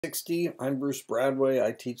60. I'm Bruce Bradway.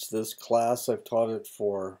 I teach this class. I've taught it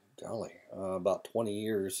for, golly, about 20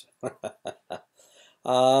 years.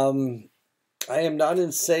 um, I am not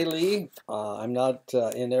in Saline. I'm not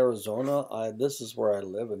in Arizona. This is where I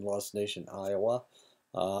live in Lost Nation, Iowa.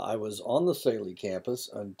 I was on the Saline campus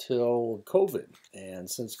until COVID, and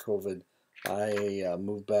since COVID, I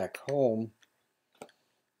moved back home,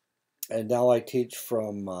 and now I teach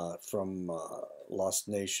from Lost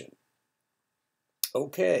Nation.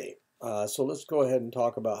 Okay, so let's go ahead and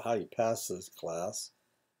talk about how you pass this class.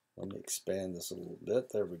 Let me expand this a little bit.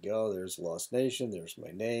 There we go. There's Lost Nation. There's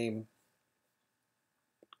my name.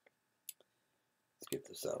 Let's get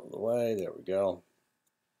this out of the way. There we go.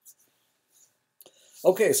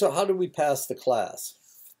 Okay, so how do we pass the class?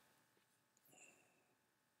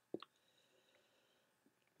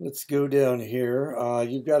 Let's go down here.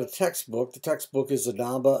 You've got a textbook. The textbook is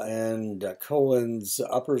Inaba and Cohen's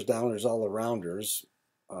Uppers, Downers, All Arounders.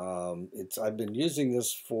 I've been using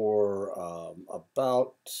this for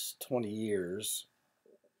about 20 years.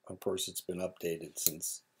 Of course, it's been updated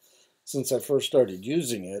since I first started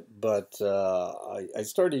using it, but I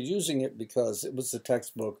started using it because it was the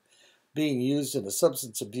textbook being used in a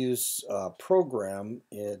substance abuse program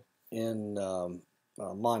in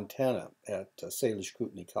Montana at Salish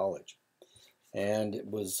Kootenai College. And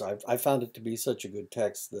I found it to be such a good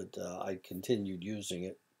text that I continued using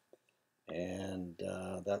it, and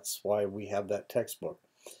that's why we have that textbook.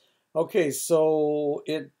 Okay, so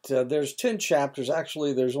there's 10 chapters.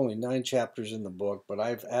 Actually, there's only 9 chapters in the book, but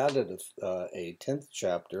I've added a 10th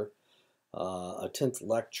chapter, a 10th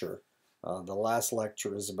lecture. The last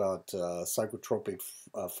lecture is about psychotropic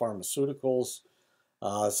pharmaceuticals,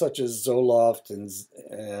 such as Zoloft and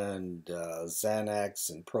Xanax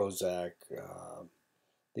and Prozac,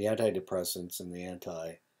 the antidepressants and the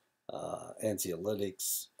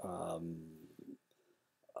anxiolytics,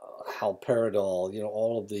 haloperidol,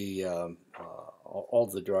 all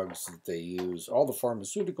the drugs that they use, all the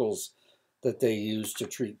pharmaceuticals that they use to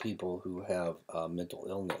treat people who have mental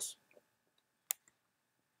illness.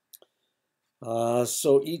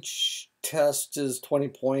 So each test is 20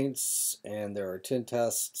 points, and there are 10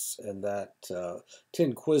 tests, and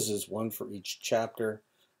 10 quizzes, one for each chapter,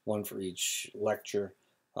 one for each lecture,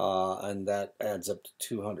 and that adds up to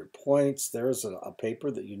 200 points. There's a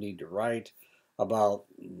paper that you need to write about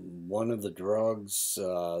one of the drugs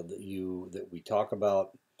that we talk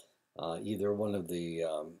about, either one of the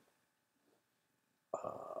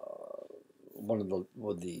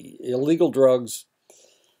illegal drugs,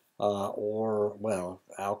 or, well,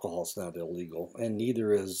 alcohol's not illegal, and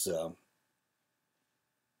neither is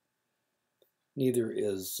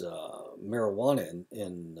marijuana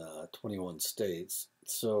in 21 states.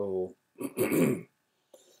 So you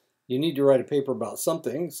need to write a paper about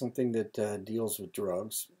something that deals with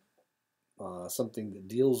drugs, something that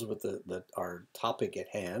deals with our topic at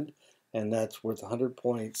hand, and that's worth 100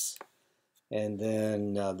 points. And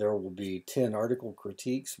then there will be 10 article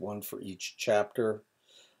critiques, one for each chapter,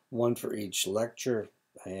 one for each lecture,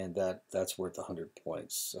 and that's worth 100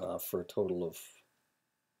 points, for a total of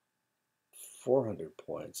 400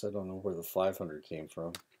 points. I don't know where the 500 came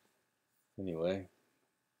from. Anyway,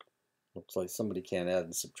 looks like somebody can't add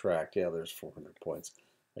and subtract. Yeah, there's 400 points.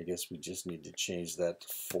 I guess we just need to change that to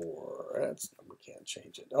 4. We can't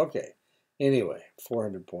change it. Okay. Anyway,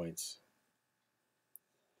 400 points.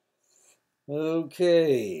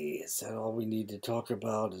 Okay, is that all we need to talk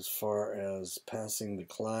about as far as passing the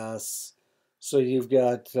class? So you've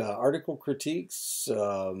got article critiques.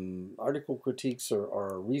 Article critiques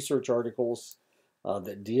are research articles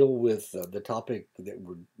that deal with the topic that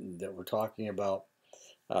we're talking about.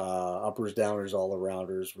 Uppers, downers, all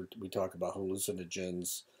arounders. We talk about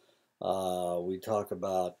hallucinogens. We talk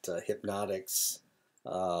about hypnotics,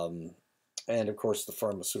 and of course the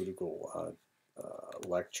pharmaceutical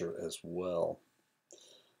lecture as well.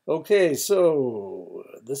 Okay, so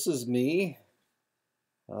this is me.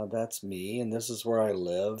 That's me, and this is where I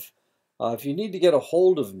live. If you need to get a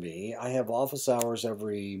hold of me, I have office hours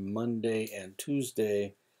every Monday and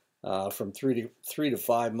Tuesday from 3 to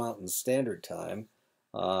 5 Mountain Standard Time.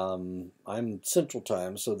 I'm Central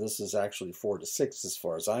Time, so this is actually 4 to 6 as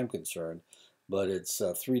far as I'm concerned, but it's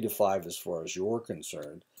 3 to 5 as far as you're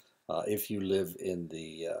concerned, if you live in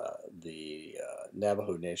the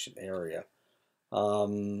Navajo Nation area.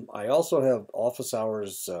 I also have office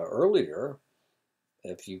hours earlier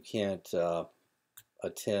if you can't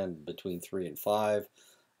attend between 3 and 5.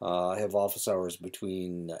 I have office hours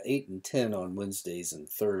between 8 and 10 on Wednesdays and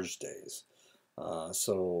Thursdays.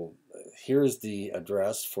 So here's the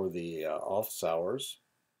address for the office hours.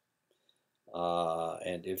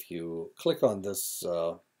 And if you click on this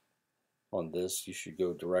on this, you should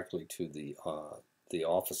go directly to the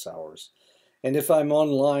office hours. And if I'm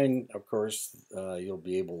online, of course, we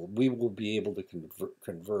will be able to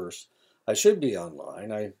converse. I should be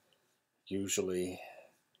online. I usually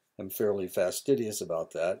am fairly fastidious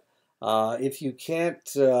about that. If you can't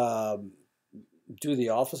do the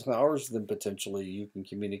office hours, then potentially you can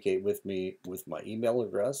communicate with me with my email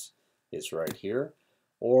address. It's right here.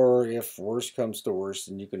 Or if worse comes to worse,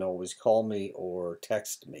 then you can always call me or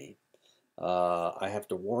text me. I have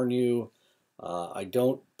to warn you, I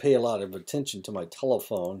don't pay a lot of attention to my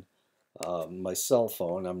telephone, my cell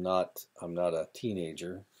phone. I'm not a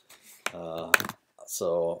teenager, uh,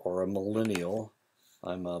 or a millennial.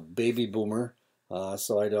 I'm a baby boomer,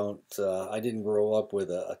 so I didn't grow up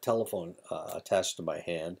with a telephone attached to my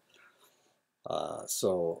hand.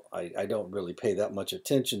 So I don't really pay that much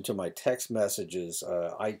attention to my text messages.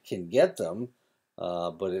 I can get them,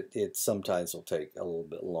 but it sometimes will take a little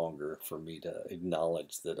bit longer for me to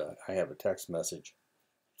acknowledge that I have a text message.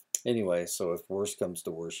 Anyway, so if worse comes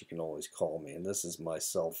to worse, you can always call me, and this is my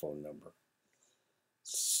cell phone number.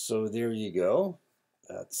 So there you go.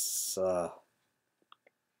 That's the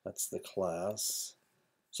class.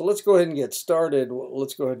 So let's go ahead and get started.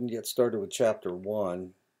 Let's go ahead and get started with chapter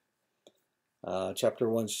 1. Chapter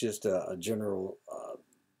 1 is just a general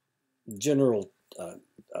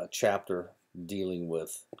chapter dealing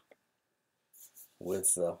with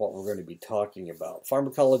what we're going to be talking about.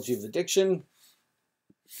 Pharmacology of addiction.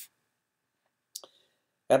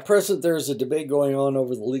 At present, there is a debate going on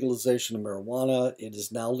over the legalization of marijuana. It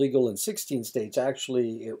is now legal in 16 states.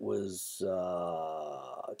 Actually,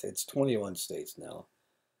 it's 21 states now,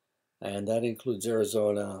 and that includes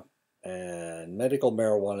Arizona. And medical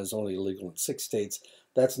marijuana is only legal in 6 states.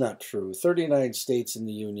 That's not true. 39 states in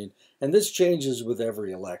the union, and this changes with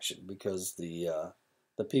every election because the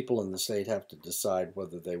people in the state have to decide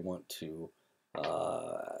whether they want to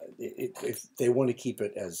if they want to keep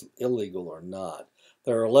it as illegal or not.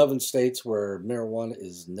 There are 11 states where marijuana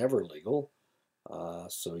is never legal,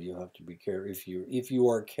 so you have to be careful. If you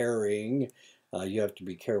are carrying, you have to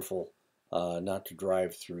be careful not to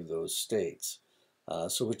drive through those states.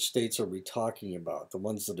 So which states are we talking about? The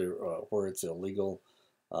ones that are where it's illegal: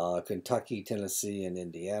 Kentucky, Tennessee, and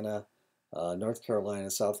Indiana, North Carolina,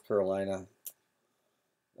 South Carolina.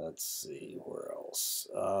 Let's see, where else?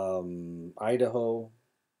 Idaho,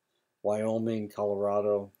 Wyoming,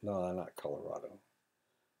 Colorado. No, not Colorado.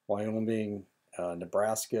 Wyoming,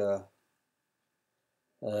 Nebraska,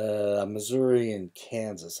 Missouri, and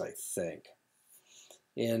Kansas, I think.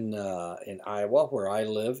 In Iowa, where I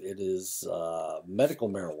live, it is medical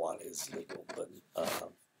marijuana is legal, but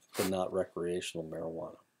not recreational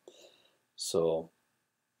marijuana. So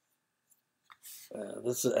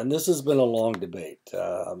this has been a long debate.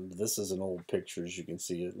 This is an old picture, as you can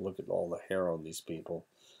see. Look at all the hair on these people,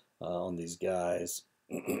 on these guys.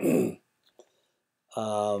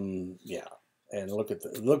 Yeah, and look at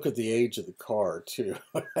the age of the car too.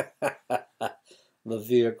 The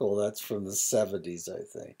vehicle, that's from the 70s, I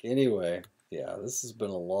think. Anyway, yeah, this has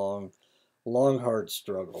been a long, hard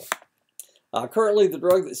struggle. Currently, the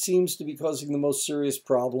drug that seems to be causing the most serious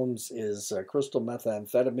problems is crystal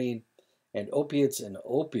methamphetamine and opiates and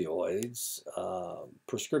opioids,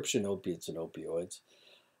 prescription opiates and opioids.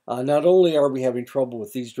 Not only are we having trouble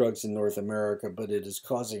with these drugs in North America, but it is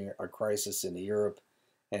causing a crisis in Europe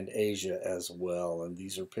and Asia as well. And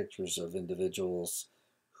these are pictures of individuals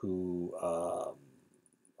who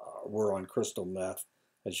were on crystal meth.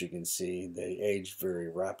 As you can see, they aged very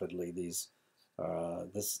rapidly.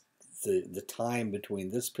 The time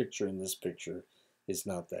between this picture and this picture is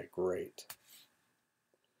not that great.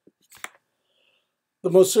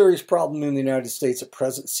 The most serious problem in the United States at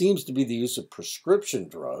present seems to be the use of prescription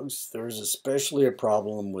drugs. There is especially a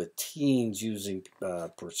problem with teens using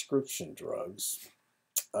prescription drugs.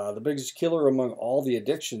 The biggest killer among all the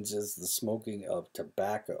addictions is the smoking of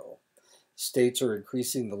tobacco. States are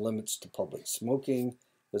increasing the limits to public smoking.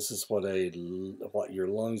 This is what your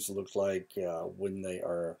lungs look like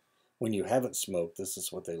when you haven't smoked. This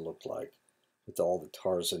is what they look like with all the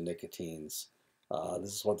tars and nicotines.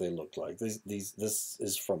 This is what they look like. This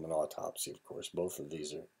is from an autopsy, of course. Both of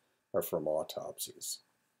these are from autopsies.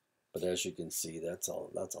 But as you can see, that's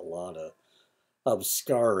a lot of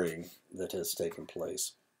scarring that has taken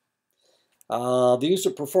place. The use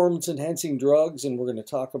of performance-enhancing drugs, and we're going to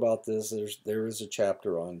talk about this. There is a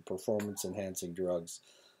chapter on performance-enhancing drugs.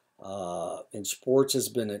 In sports has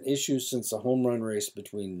been an issue since the home run race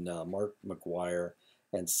between Mark McGwire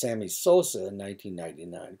and Sammy Sosa in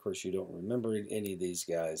 1999. Of course, you don't remember any of these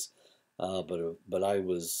guys, but I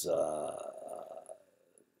was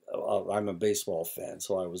I'm a baseball fan,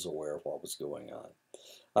 so I was aware of what was going on.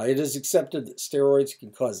 It is accepted that steroids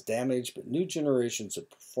can cause damage, but new generations of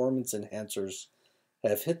performance enhancers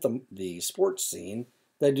have hit the sports scene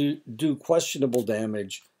that do questionable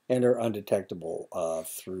damage and are undetectable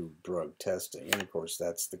through drug testing. And of course,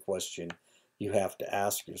 that's the question you have to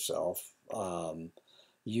ask yourself.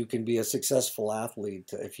 You can be a successful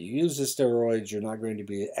athlete if you use the steroids. You're not going to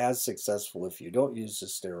be as successful if you don't use the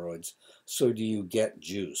steroids. So do you get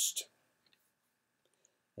juiced?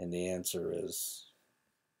 And the answer is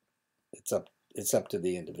it's up to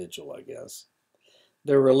the individual, I guess.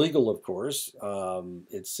 They're illegal, of course.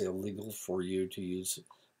 It's illegal for you to use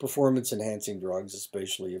performance enhancing drugs,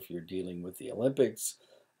 especially if you're dealing with the Olympics.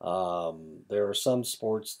 There are some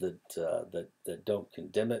sports that don't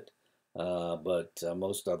condemn it, but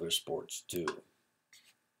most other sports do.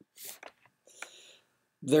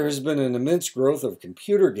 There has been an immense growth of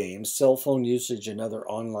computer games, cell phone usage, and other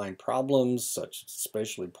online problems, such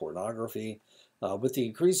especially pornography. With the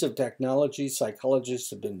increase of technology, psychologists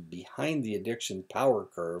have been behind the addiction power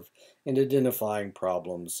curve in identifying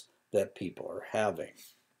problems that people are having.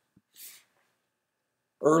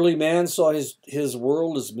 Early man saw his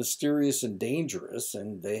world as mysterious and dangerous,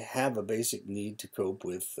 and they have a basic need to cope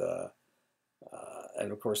with,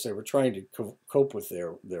 and of course, they were trying to cope with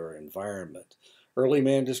their environment. Early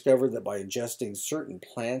man discovered that by ingesting certain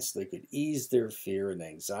plants, they could ease their fear and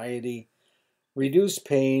anxiety, reduce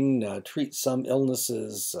pain, treat some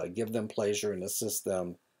illnesses, give them pleasure, and assist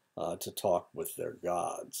them to talk with their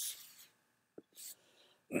gods.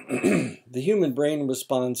 The human brain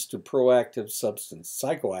responds to psychoactive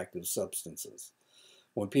substances.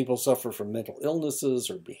 When people suffer from mental illnesses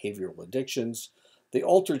or behavioral addictions, the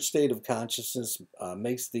altered state of consciousness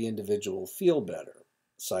makes the individual feel better.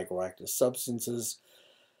 Psychoactive substances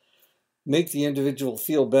make the individual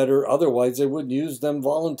feel better, otherwise they wouldn't use them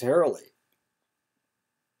voluntarily.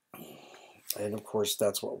 And of course,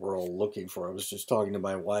 that's what we're all looking for. I was just talking to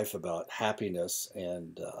my wife about happiness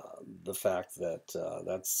and the fact that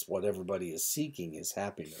that's what everybody is seeking is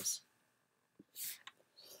happiness.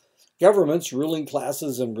 Governments, ruling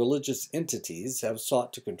classes, and religious entities have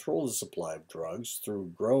sought to control the supply of drugs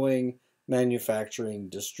through growing,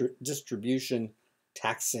 manufacturing, distribution,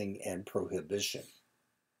 taxing, and prohibition.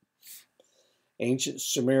 Ancient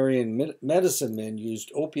Sumerian medicine men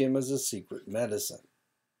used opium as a secret medicine.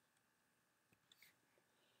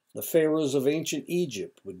 The pharaohs of ancient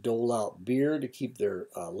Egypt would dole out beer to keep their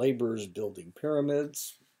laborers building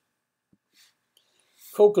pyramids.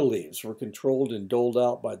 Coca leaves were controlled and doled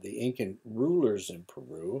out by the Incan rulers in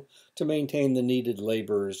Peru to maintain the needed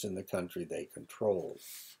laborers in the country they controlled.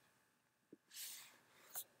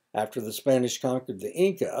 After the Spanish conquered the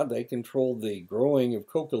Inca, they controlled the growing of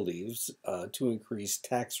coca leaves to increase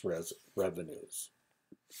tax revenues.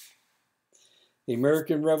 The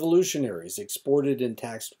American revolutionaries exported and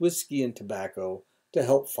taxed whiskey and tobacco to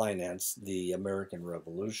help finance the American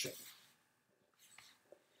Revolution.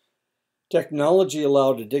 Technology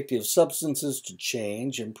allowed addictive substances to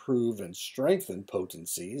change, improve, and strengthen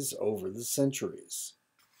potencies over the centuries.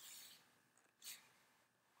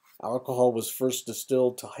 Alcohol was first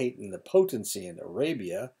distilled to heighten the potency in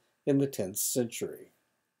Arabia in the 10th century.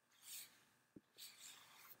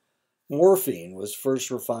 Morphine was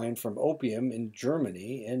first refined from opium in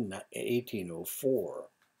Germany in 1804.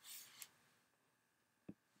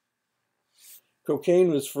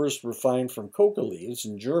 Cocaine was first refined from coca leaves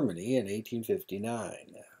in Germany in 1859.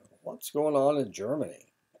 What's going on in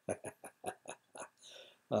Germany?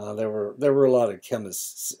 There were a lot of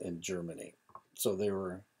chemists in Germany, so they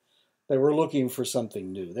were looking for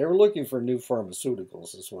something new. They were looking for new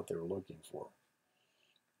pharmaceuticals, is what they were looking for.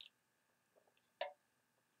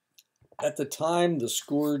 At the time, the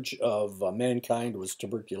scourge of mankind was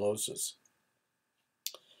tuberculosis.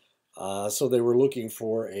 So they were looking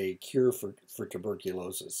for a cure for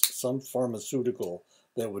tuberculosis, some pharmaceutical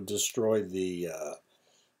that would destroy the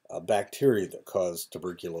bacteria that caused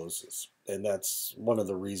tuberculosis. And that's one of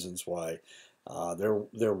the reasons why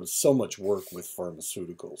there was so much work with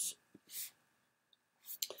pharmaceuticals.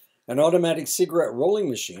 An automatic cigarette rolling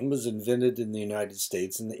machine was invented in the United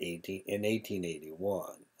States in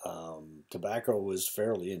 1881. Tobacco was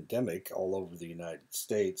fairly endemic all over the United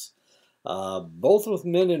States, both with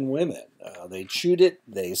men and women. They chewed it,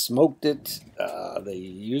 they smoked it, they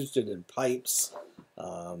used it in pipes,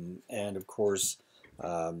 and of course,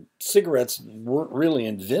 cigarettes weren't really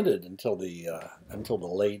invented until the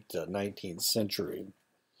late 19th century.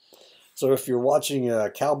 So if you're watching a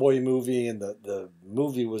cowboy movie and the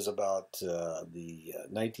movie was about the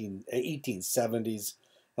 1870s,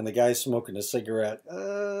 And the guy smoking a cigarette,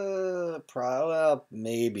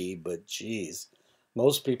 maybe, but geez.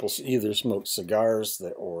 Most people either smoke cigars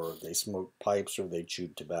or they smoke pipes or they chew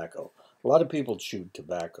tobacco. A lot of people chew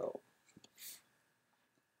tobacco.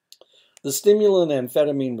 The stimulant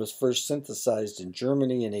amphetamine was first synthesized in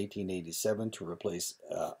Germany in 1887 to replace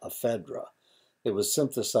ephedra. It was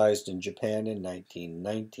synthesized in Japan in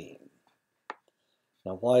 1919.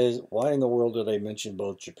 Now, why in the world did I mention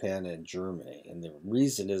both Japan and Germany? And the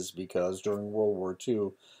reason is because during World War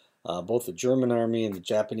II, both the German army and the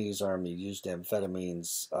Japanese army used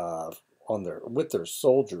amphetamines with their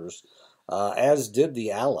soldiers, as did the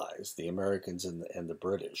Allies, the Americans and the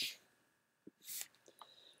British.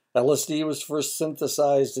 LSD was first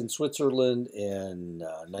synthesized in Switzerland in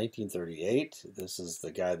 1938. This is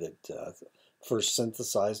the guy that first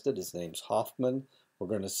synthesized it. His name's Hoffman. We're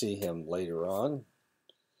going to see him later on.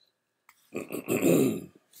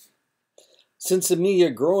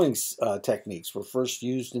 Sinsemilla growing techniques were first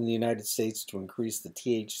used in the United States to increase the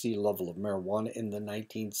THC level of marijuana in the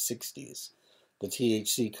 1960s. The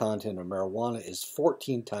THC content of marijuana is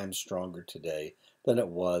 14 times stronger today than it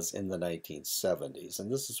was in the 1970s. And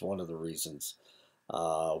this is one of the reasons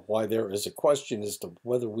why there is a question as to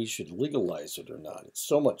whether we should legalize it or not. It's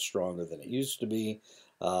so much stronger than it used to be.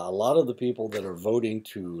 A lot of the people that are voting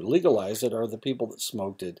to legalize it are the people that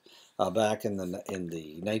smoked it back in the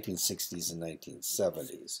 1960s and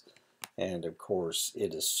 1970s. And of course,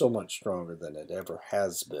 it is so much stronger than it ever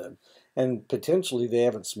has been. And potentially they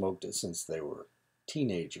haven't smoked it since they were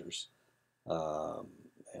teenagers.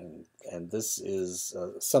 And this is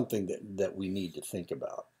something that we need to think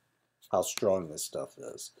about, how strong this stuff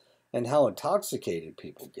is and how intoxicated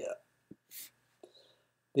people get.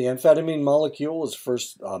 The amphetamine molecule was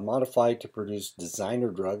first modified to produce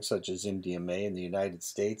designer drugs such as MDMA in the United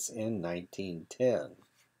States in 1910.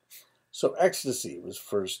 So ecstasy was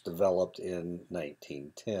first developed in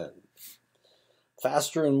 1910.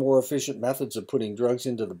 Faster and more efficient methods of putting drugs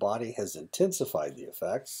into the body has intensified the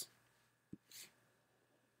effects.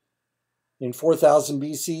 In 4000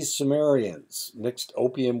 BC, Sumerians mixed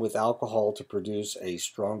opium with alcohol to produce a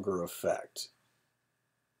stronger effect.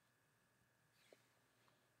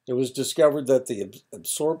 It was discovered that the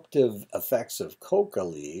absorptive effects of coca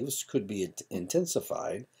leaves could be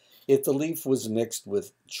intensified if the leaf was mixed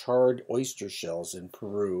with charred oyster shells in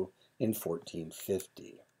Peru in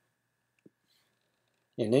 1450.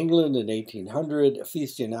 In England in 1800,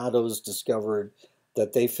 aficionados discovered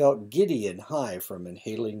that they felt giddy and high from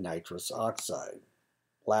inhaling nitrous oxide,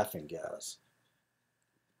 laughing gas.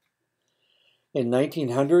 In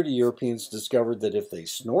 1900, Europeans discovered that if they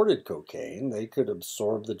snorted cocaine, they could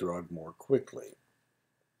absorb the drug more quickly.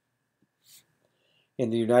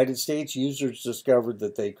 In the United States, users discovered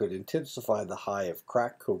that they could intensify the high of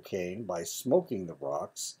crack cocaine by smoking the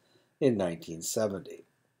rocks in 1970.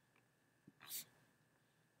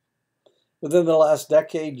 Within the last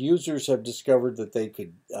decade, users have discovered that they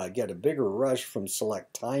could get a bigger rush from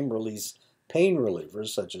select time-release pain relievers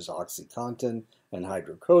such as OxyContin and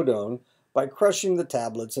hydrocodone by crushing the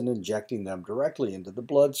tablets and injecting them directly into the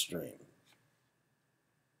bloodstream.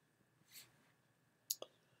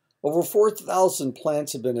 Over 4,000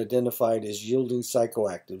 plants have been identified as yielding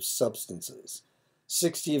psychoactive substances.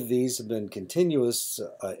 60 of these have been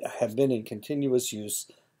in continuous use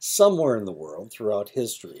somewhere in the world throughout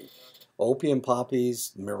history. Opium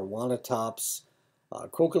poppies, marijuana tops,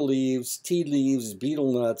 coca leaves, tea leaves,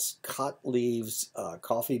 betel nuts, cot leaves,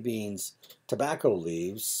 coffee beans, tobacco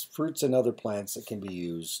leaves, fruits and other plants that can be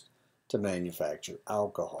used to manufacture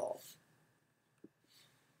alcohol.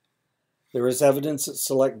 There is evidence that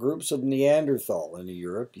select groups of Neanderthal in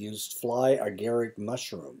Europe used fly agaric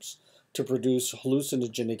mushrooms to produce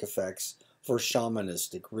hallucinogenic effects for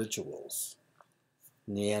shamanistic rituals.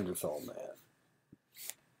 Neanderthal man.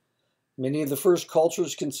 Many of the first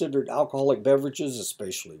cultures considered alcoholic beverages,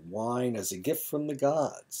 especially wine, as a gift from the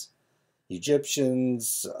gods.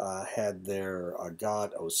 Egyptians had their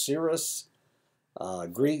god Osiris.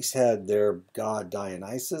 Greeks had their god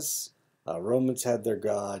Dionysus. Romans had their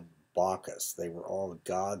god Bacchus. They were all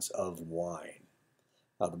gods of wine.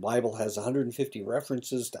 The Bible has 150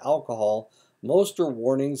 references to alcohol. Most are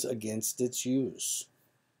warnings against its use.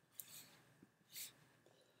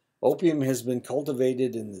 Opium has been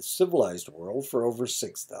cultivated in the civilized world for over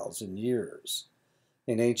 6,000 years.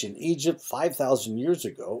 In ancient Egypt, 5,000 years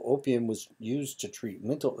ago, opium was used to treat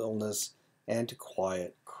mental illness and to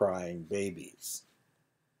quiet crying babies.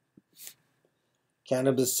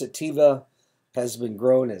 Cannabis sativa has been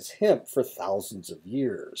grown as hemp for thousands of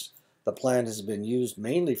years. The plant has been used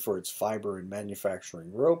mainly for its fiber in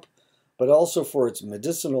manufacturing rope, but also for its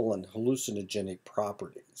medicinal and hallucinogenic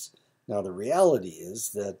properties. Now, the reality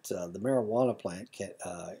is that the marijuana plant,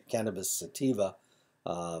 Cannabis sativa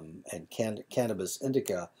and Cannabis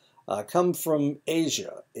indica, come from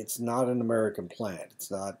Asia. It's not an American plant.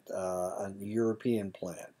 It's not a European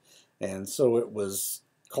plant. And so it was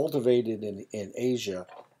cultivated in Asia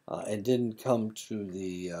and didn't come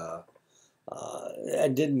to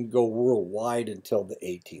and didn't go worldwide until the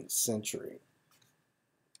 18th century,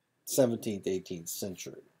 17th, 18th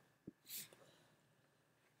century.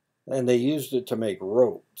 And they used it to make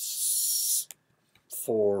ropes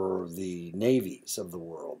for the navies of the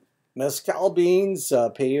world. Mescal beans,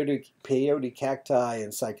 peyote cacti,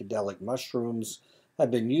 and psychedelic mushrooms have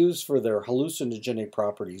been used for their hallucinogenic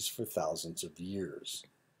properties for thousands of years.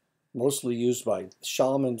 Mostly used by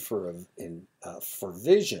shamans for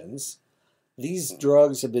visions, these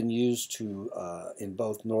drugs have been used in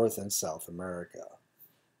both North and South America.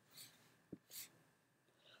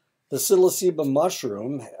 The psilocybin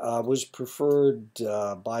mushroom was preferred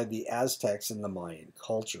by the Aztecs and the Mayan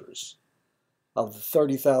cultures. Of the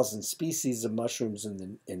 30,000 species of mushrooms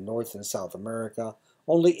in North and South America,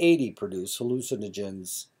 only 80 produce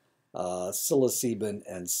hallucinogens, psilocybin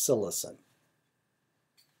and psilocin.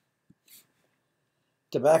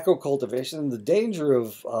 Tobacco cultivation. The danger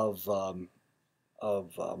of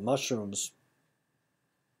mushrooms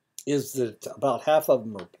is that about half of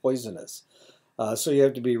them are poisonous. So you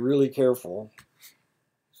have to be really careful.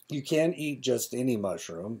 You can't eat just any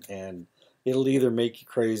mushroom, and it'll either make you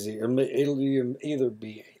crazy, or it'll either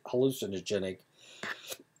be hallucinogenic,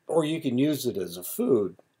 or you can use it as a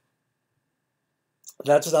food.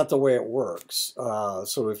 That's not the way it works.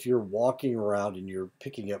 So if you're walking around and you're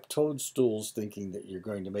picking up toadstools thinking that you're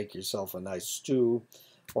going to make yourself a nice stew,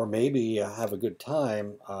 or maybe have a good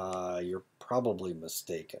time, you're probably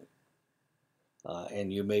mistaken.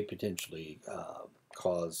 And you may potentially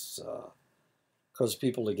cause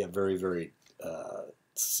people to get very, very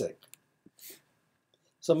sick.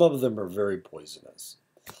 Some of them are very poisonous.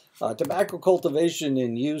 Tobacco cultivation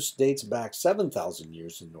in use dates back 7,000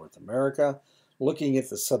 years in North America. Looking at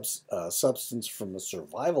the substance from a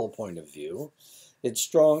survival point of view, its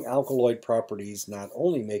strong alkaloid properties not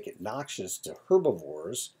only make it noxious to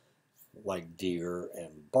herbivores like deer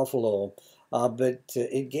and buffalo, but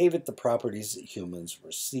it gave it the properties that humans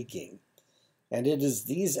were seeking. And it is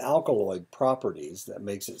these alkaloid properties that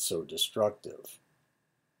makes it so destructive.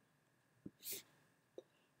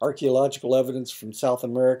 Archaeological evidence from South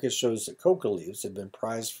America shows that coca leaves have been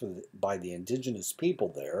prized by the indigenous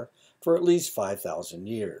people there for at least 5,000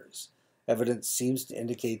 years. Evidence seems to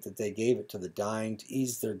indicate that they gave it to the dying to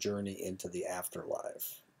ease their journey into the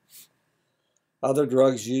afterlife. Other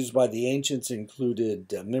drugs used by the ancients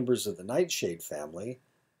included members of the nightshade family,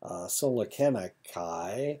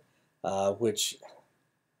 Solanaceae,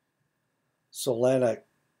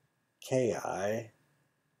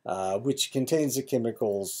 which contains the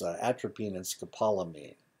chemicals atropine and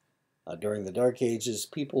scopolamine. During the Dark Ages,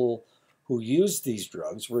 people who used these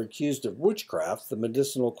drugs were accused of witchcraft, the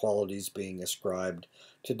medicinal qualities being ascribed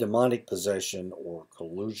to demonic possession or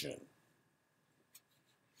collusion.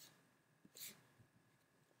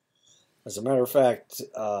 As a matter of fact,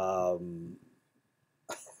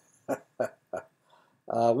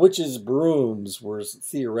 witches' brooms were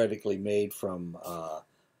theoretically made from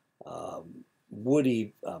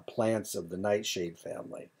woody plants of the nightshade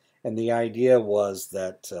family, and the idea was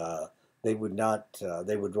that they would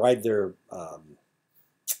ride their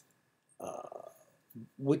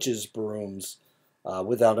witches' brooms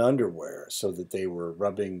without underwear, so that they were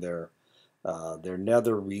rubbing their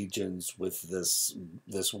nether regions with this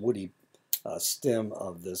woody stem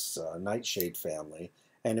of this nightshade family,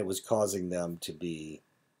 and it was causing them to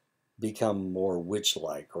become more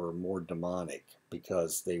witch-like or more demonic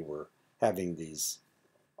because they were having these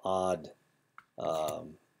odd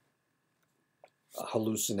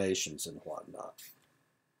hallucinations and whatnot.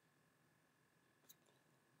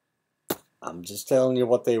 I'm just telling you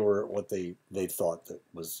what they thought that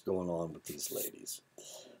was going on with these ladies.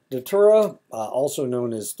 Datura, also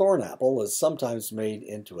known as thornapple, is sometimes made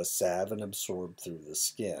into a salve and absorbed through the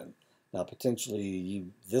skin. Now,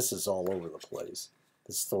 potentially, this is all over the place.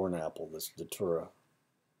 This thornapple, this datura.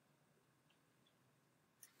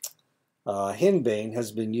 Henbane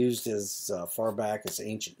has been used as far back as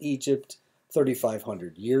ancient Egypt,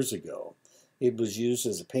 3,500 years ago. It was used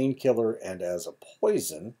as a painkiller and as a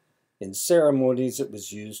poison. In ceremonies, it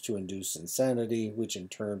was used to induce insanity, which in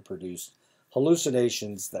turn produced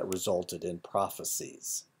hallucinations that resulted in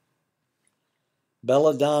prophecies.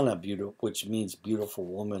 Belladonna, which means beautiful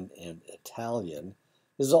woman in Italian,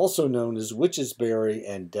 is also known as witch's berry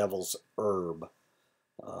and devil's herb.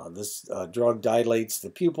 This drug dilates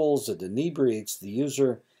the pupils, it inebriates the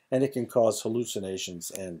user, and it can cause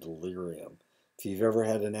hallucinations and delirium. If you've ever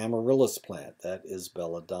had an amaryllis plant, that is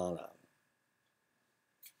belladonna.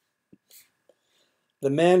 The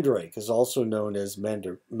mandrake is also known as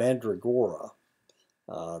mandragora.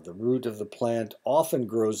 The root of the plant often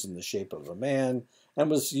grows in the shape of a man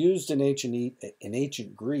and was used in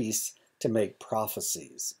ancient Greece to make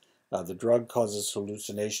prophecies. The drug causes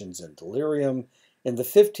hallucinations and delirium. In the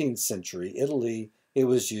 15th century Italy, it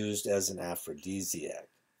was used as an aphrodisiac.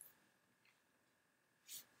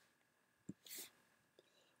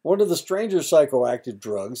 One of the stranger psychoactive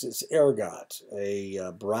drugs is ergot,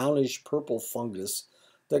 a brownish purple fungus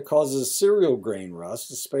that causes cereal grain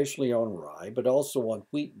rust, especially on rye, but also on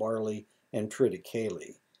wheat, barley, and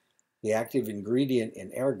triticale. The active ingredient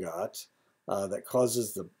in ergot that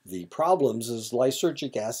causes the problems is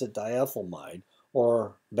lysergic acid diethylamide,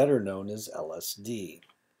 or better known as LSD.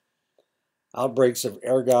 Outbreaks of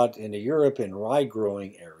ergot in Europe in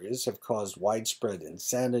rye-growing areas have caused widespread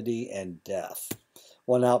insanity and death.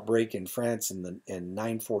 One outbreak in France in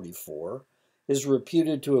 944 is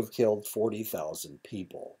reputed to have killed 40,000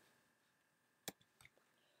 people.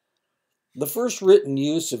 The first written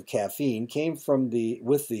use of caffeine came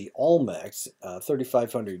with the Olmecs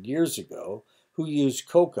 3,500 years ago, who used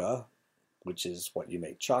coca, which is what you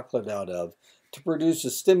make chocolate out of, to produce a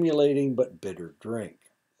stimulating but bitter drink.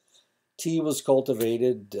 Tea was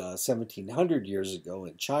cultivated 1,700 years ago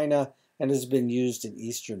in China and has been used in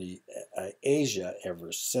Eastern Asia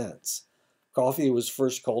ever since. Coffee was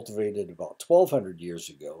first cultivated about 1,200 years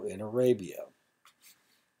ago in Arabia.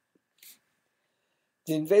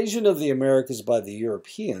 The invasion of the Americas by the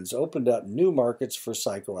Europeans opened up new markets for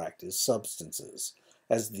psychoactive substances,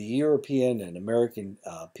 as the European and American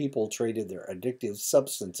people traded their addictive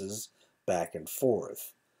substances back and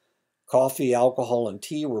forth. Coffee, alcohol, and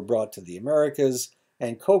tea were brought to the Americas,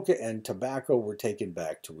 and coca and tobacco were taken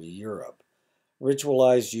back to Europe.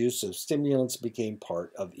 Ritualized use of stimulants became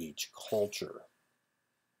part of each culture.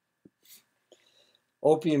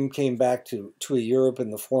 Opium came back to Europe in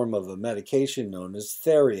the form of a medication known as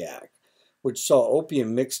Theriac, which saw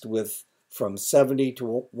opium mixed with from 70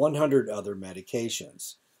 to 100 other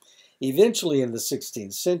medications. Eventually, in the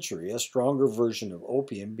 16th century, a stronger version of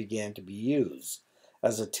opium began to be used,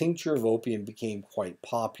 as a tincture of opium became quite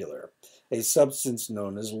popular. A substance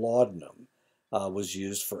known as laudanum was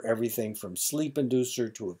used for everything from sleep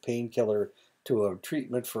inducer to a painkiller to a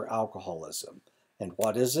treatment for alcoholism. And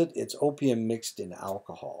what is it? It's opium mixed in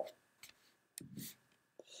alcohol.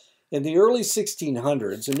 In the early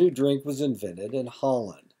 1600s, a new drink was invented in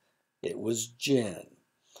Holland. It was gin.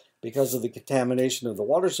 Because of the contamination of the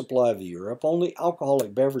water supply of Europe, only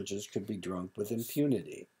alcoholic beverages could be drunk with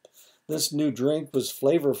impunity. This new drink was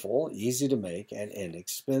flavorful, easy to make, and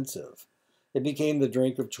inexpensive. It became the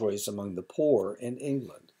drink of choice among the poor in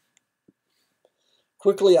England.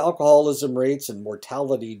 Quickly, alcoholism rates and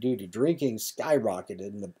mortality due to drinking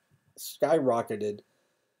skyrocketed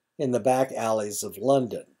in the back alleys of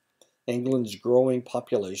London. England's growing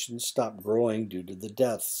population stopped growing due to the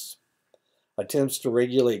deaths. Attempts to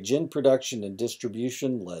regulate gin production and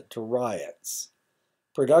distribution led to riots.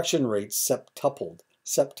 Production rates septupled.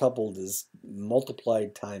 Septupled is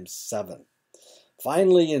multiplied times 7.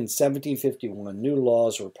 Finally, in 1751, new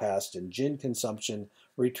laws were passed and gin consumption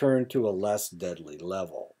returned to a less deadly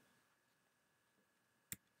level.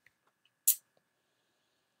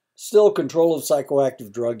 Still, control of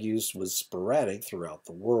psychoactive drug use was sporadic throughout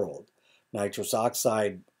the world. Nitrous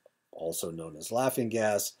oxide, also known as laughing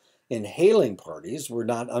gas, inhaling parties were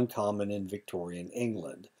not uncommon in Victorian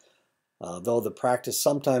England, though the practice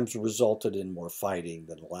sometimes resulted in more fighting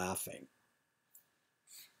than laughing.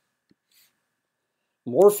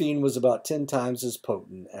 Morphine was about 10 times as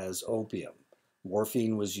potent as opium.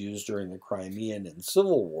 Morphine was used during the Crimean and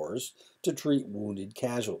Civil Wars to treat wounded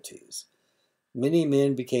casualties. Many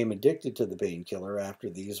men became addicted to the painkiller after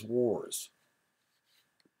these wars.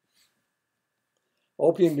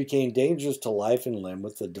 Opium became dangerous to life and limb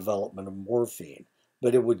with the development of morphine,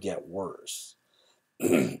 but it would get worse.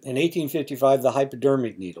 In 1855, the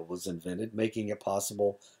hypodermic needle was invented, making it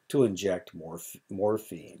possible to inject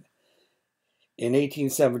morphine. In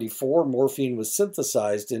 1874, morphine was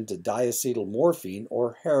synthesized into diacetylmorphine,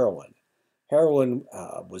 or heroin. Heroin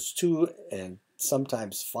was 2 and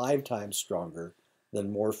sometimes 5 times stronger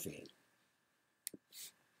than morphine.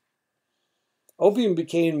 Opium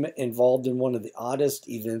became involved in one of the oddest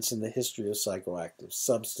events in the history of psychoactive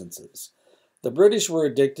substances. The British were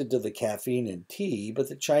addicted to the caffeine in tea, but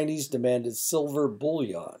the Chinese demanded silver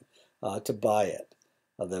bullion to buy it.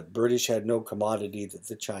 The British had no commodity that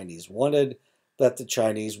the Chinese wanted, that the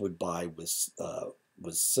Chinese would buy with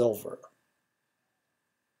silver.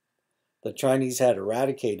 The Chinese had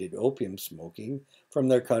eradicated opium smoking from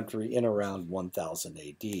their country in around 1000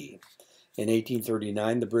 AD. In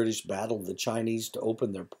 1839, the British battled the Chinese to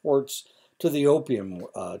open their ports to the opium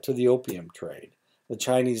trade. The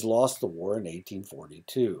Chinese lost the war in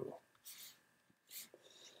 1842.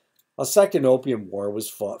 A second Opium War was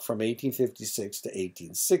fought from 1856 to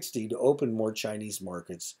 1860 to open more Chinese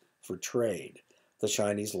markets for trade. The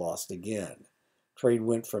Chinese lost again. Trade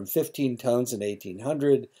went from 15 tons in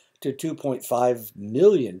 1800 to 2.5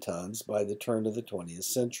 million tons by the turn of the 20th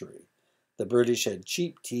century. The British had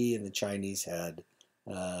cheap tea and the Chinese had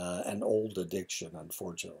an old addiction,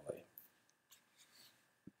 unfortunately.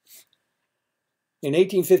 In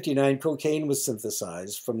 1859, cocaine was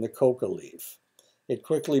synthesized from the coca leaf. It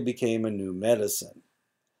quickly became a new medicine.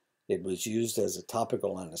 It was used as a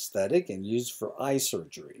topical anesthetic and used for eye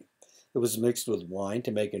surgery. It was mixed with wine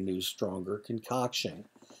to make a new, stronger concoction.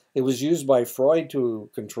 It was used by Freud to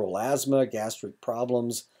control asthma, gastric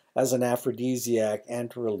problems, as an aphrodisiac, and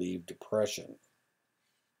to relieve depression.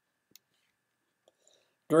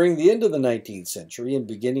 During the end of the 19th century and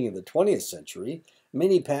beginning of the 20th century,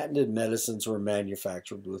 many patented medicines were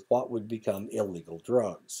manufactured with what would become illegal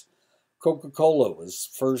drugs. Coca-Cola was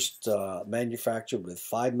first manufactured with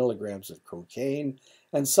 5 milligrams of cocaine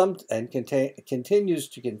and continues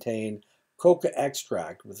to contain coca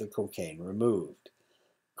extract with the cocaine removed.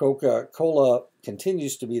 Coca-Cola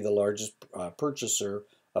continues to be the largest purchaser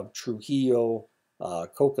of Trujillo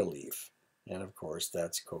coca leaf. And of course,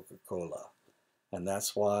 that's Coca-Cola. And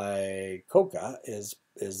that's why coca is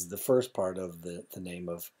the first part of the name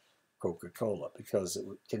of Coca-Cola, because it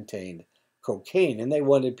contained cocaine, and they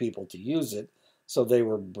wanted people to use it, so they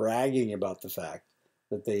were bragging about the fact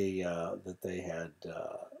that they had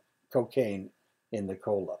cocaine in the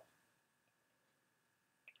cola.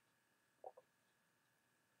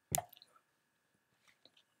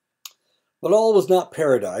 But all was not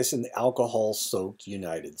paradise in the alcohol-soaked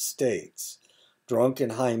United States. Drunk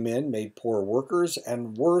and high men made poor workers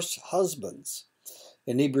and worse husbands.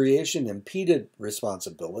 Inebriation impeded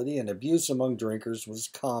responsibility, and abuse among drinkers was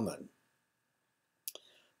common.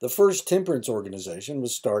 The first temperance organization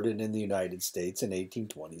was started in the United States in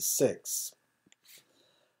 1826.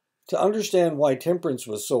 To understand why temperance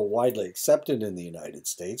was so widely accepted in the United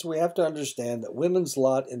States, we have to understand that women's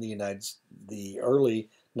lot in the early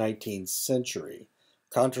 19th century.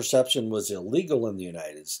 Contraception was illegal in the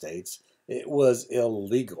United States. It was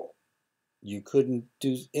illegal. You couldn't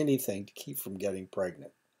do anything to keep from getting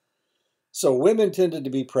pregnant. So women tended to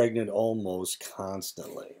be pregnant almost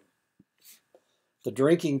constantly. The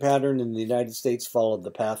drinking pattern in the United States followed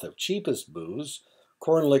the path of cheapest booze.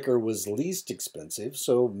 Corn liquor was least expensive,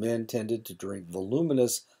 so men tended to drink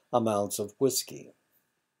voluminous amounts of whiskey.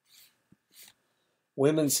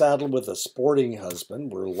 Women saddled with a sporting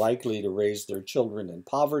husband were likely to raise their children in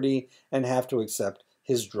poverty and have to accept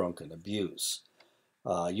his drunken abuse.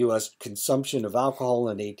 U.S. consumption of alcohol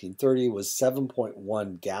in 1830 was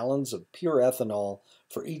 7.1 gallons of pure ethanol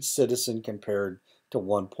for each citizen compared to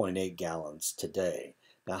 1.8 gallons today.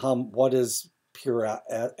 Now, what is pure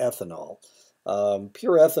ethanol?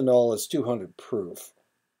 Pure ethanol is 200 proof.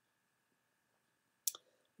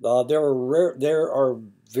 There are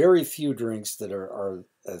very few drinks that are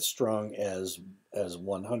as strong as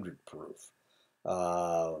 100 proof.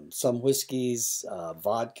 Some whiskeys,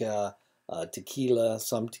 vodka, tequila,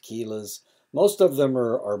 some tequilas. Most of them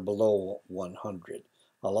are below 100.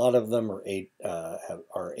 A lot of them are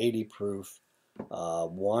 80 proof.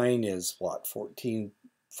 Wine is what, 14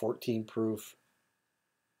 proof?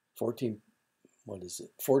 14, what is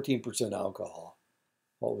it? 14% alcohol.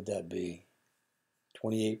 What would that be?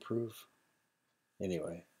 28 proof?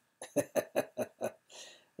 Anyway.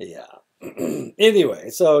 Yeah. Anyway,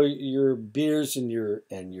 so your beers and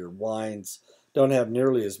your wines don't have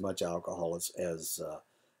nearly as much alcohol as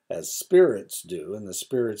spirits do, and the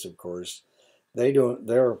spirits, of course,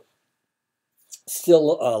 they're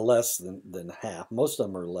still less than half. Most of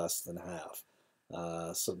them are less than half.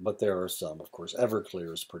 But there are some, of course.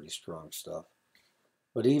 Everclear is pretty strong stuff.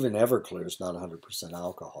 But even Everclear is not 100%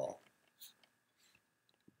 alcohol.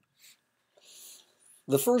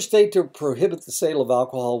 The first state to prohibit the sale of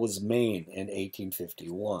alcohol was Maine in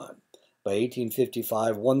 1851. By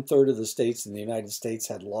 1855, 1/3 of the states in the United States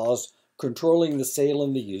had laws controlling the sale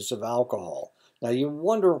and the use of alcohol. Now you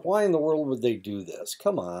wonder, why in the world would they do this?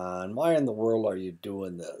 Come on, why in the world are you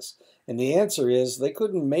doing this? And the answer is they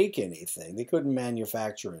couldn't make anything. They couldn't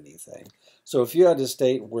manufacture anything. So if you had a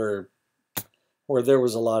state where where there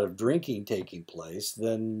was a lot of drinking taking place,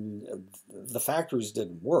 then the factories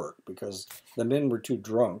didn't work because the men were too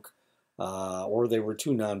drunk, or they were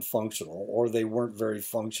too non-functional, or they weren't very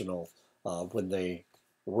functional when they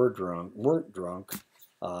weren't drunk.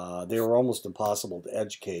 They were almost impossible to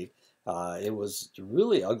educate. It was a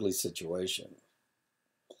really ugly situation.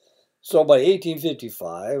 So by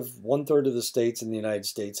 1855, one-third of the states in the United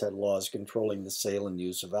States had laws controlling the sale and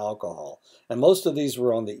use of alcohol, and most of these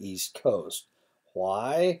were on the East Coast.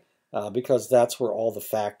 Why? Because that's where all the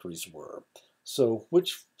factories were. So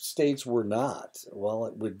which states were not? Well,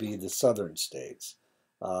 it would be the southern states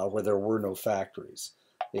where there were no factories.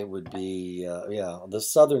 It would be, the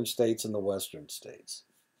southern states and the western states.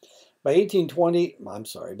 By 1820, I'm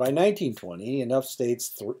sorry, by 1920, enough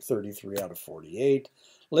states, 33 out of 48,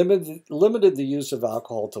 limited the use of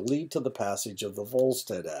alcohol to lead to the passage of the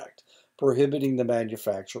Volstead Act, prohibiting the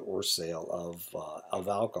manufacture or sale of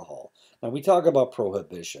alcohol. Now, we talk about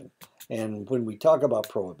prohibition, and when we talk about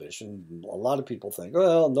prohibition, a lot of people think,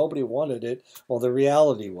 well, nobody wanted it. Well, the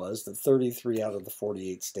reality was that 33 out of the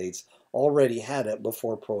 48 states already had it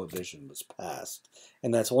before prohibition was passed,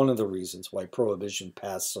 and that's one of the reasons why prohibition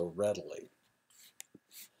passed so readily.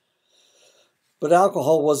 But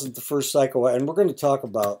alcohol wasn't the first psychoactive, and we're going to talk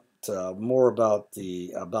about more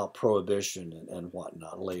about prohibition and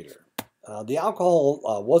whatnot later. The alcohol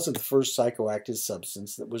wasn't the first psychoactive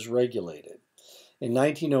substance that was regulated. In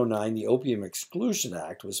 1909, the Opium Exclusion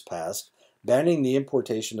Act was passed, banning the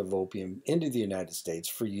importation of opium into the United States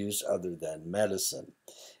for use other than medicine.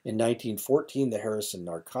 In 1914, the Harrison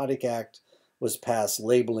Narcotic Act was passed,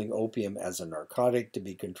 labeling opium as a narcotic to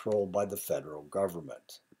be controlled by the federal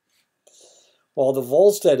government. While the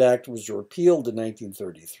Volstead Act was repealed in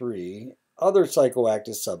 1933, other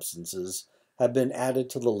psychoactive substances have been added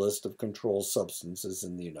to the list of controlled substances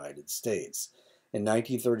in the United States. In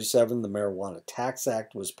 1937, the Marijuana Tax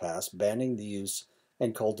Act was passed, banning the use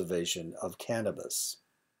and cultivation of cannabis.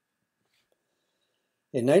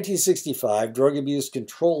 In 1965, drug abuse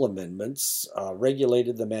control amendments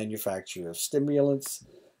regulated the manufacture of stimulants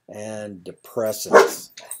and depressants.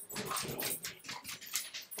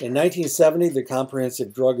 In 1970, the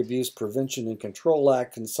Comprehensive Drug Abuse Prevention and Control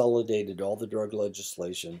Act consolidated all the drug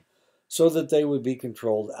legislation so that they would be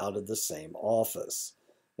controlled out of the same office.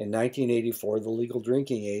 In 1984, the legal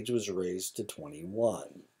drinking age was raised to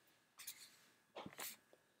 21.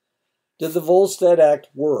 Did the Volstead Act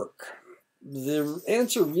work? The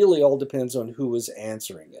answer really all depends on who was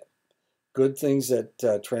answering it. Good things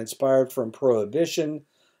that transpired from prohibition: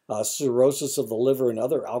 cirrhosis of the liver and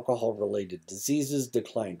other alcohol-related diseases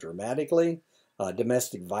declined dramatically.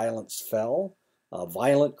 Domestic violence fell.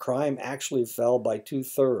 Violent crime actually fell by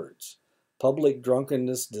 2/3. Public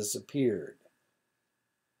drunkenness disappeared.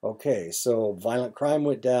 Okay, so violent crime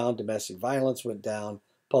went down, domestic violence went down,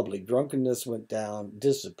 public drunkenness went down,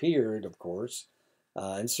 disappeared, of course,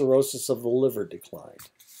 and cirrhosis of the liver declined.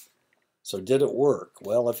 So did it work?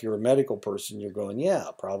 Well, if you're a medical person, you're going, yeah,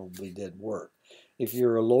 it probably did work. If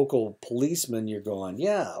you're a local policeman, you're going,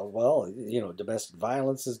 yeah, well, domestic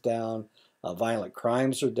violence is down, violent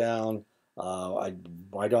crimes are down. I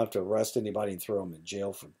don't have to arrest anybody and throw them in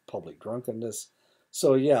jail for public drunkenness.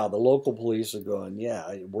 So yeah, the local police are going, yeah,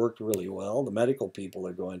 it worked really well. The medical people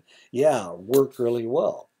are going, yeah, it worked really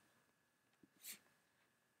well.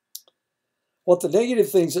 What the negative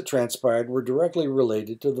things that transpired were directly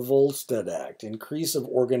related to the Volstead Act, increase of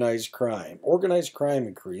organized crime. Organized crime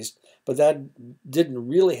increased, but that didn't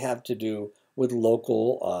really have to do with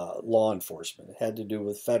local law enforcement. It had to do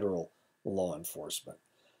with federal law enforcement.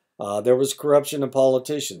 There was corruption of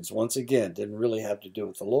politicians. Once again, didn't really have to do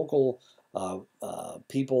with the local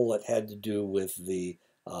people. It had to do with the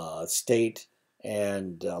state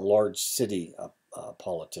and large city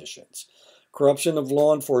politicians. Corruption of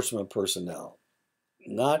law enforcement personnel,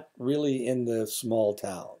 not really in the small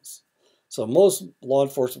towns. So most law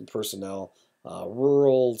enforcement personnel,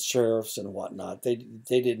 rural sheriffs and whatnot, they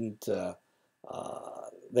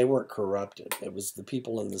weren't corrupted. It was the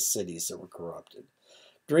people in the cities that were corrupted.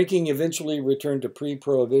 Drinking eventually returned to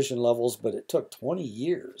pre-prohibition levels, but it took 20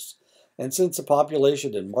 years. And since the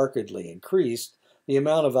population had markedly increased, the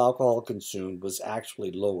amount of alcohol consumed was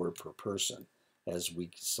actually lower per person. As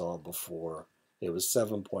we saw before, it was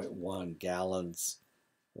 7.1 gallons.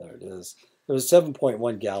 There it is. It was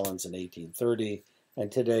 7.1 gallons in 1830,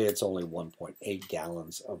 and today it's only 1.8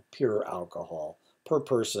 gallons of pure alcohol per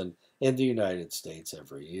person in the United States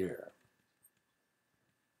every year.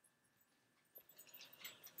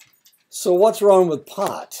 So what's wrong with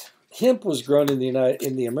pot? Hemp was grown in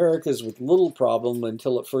the Americas with little problem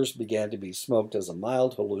until it first began to be smoked as a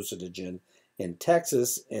mild hallucinogen in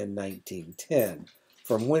Texas in 1910,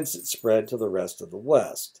 from whence it spread to the rest of the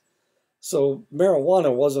West. So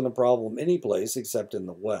marijuana wasn't a problem any place except in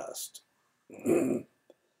the West. In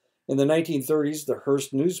the 1930s, the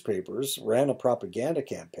Hearst newspapers ran a propaganda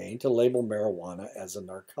campaign to label marijuana as a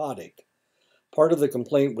narcotic. Part of the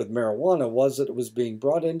complaint with marijuana was that it was being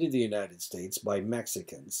brought into the United States by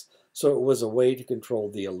Mexicans, so it was a way to control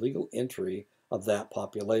the illegal entry of that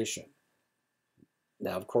population.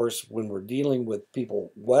 Now, of course, when we're dealing with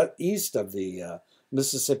people east of the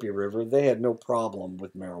Mississippi River, they had no problem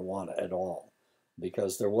with marijuana at all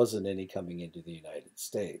because there wasn't any coming into the United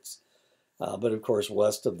States. But of course,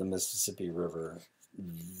 west of the Mississippi River,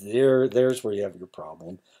 there's where you have your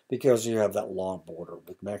problem because you have that long border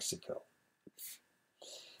with Mexico.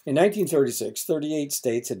 In 1936, 38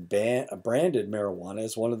 states had branded marijuana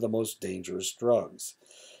as one of the most dangerous drugs.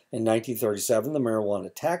 In 1937, the Marijuana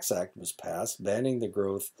Tax Act was passed, banning the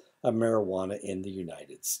growth of marijuana in the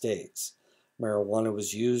United States. Marijuana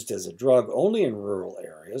was used as a drug only in rural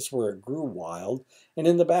areas where it grew wild and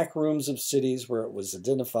in the back rooms of cities where it was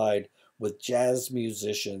identified with jazz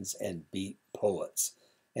musicians and beat poets.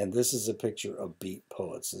 And this is a picture of beat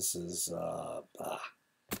poets. This is,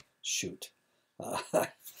 shoot.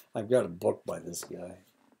 I've got a book by this guy.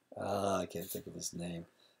 I can't think of his name.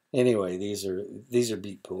 Anyway, these are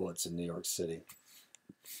beat poets in New York City.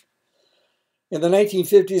 In the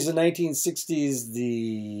 1950s and 1960s,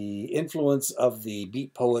 the influence of the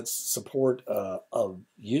beat poets' support of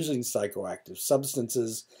using psychoactive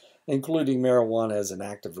substances, including marijuana as an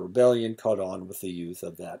act of rebellion, caught on with the youth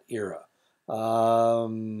of that era.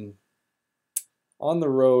 On the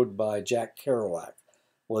Road by Jack Kerouac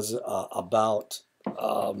was about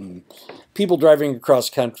people driving across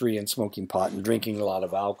country and smoking pot and drinking a lot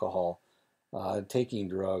of alcohol, taking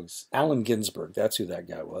drugs. Allen Ginsberg, that's who that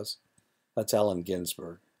guy was. That's Allen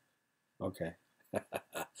Ginsberg. Okay.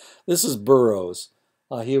 This is Burroughs.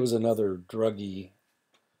 He was another druggie.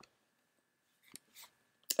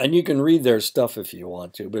 And you can read their stuff if you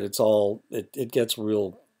want to, but it gets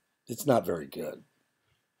real, it's not very good.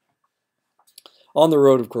 On the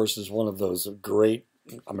Road, of course, is one of those great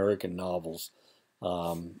American novels.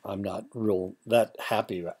 I'm not real that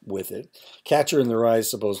happy with it. Catcher in the Rye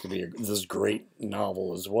is supposed to be this great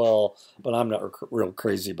novel as well, but I'm not real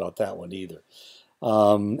crazy about that one either.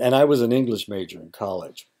 And I was an English major in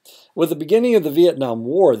college. With the beginning of the Vietnam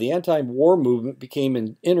War, the anti-war movement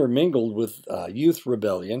became intermingled with youth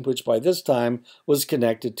rebellion, which by this time was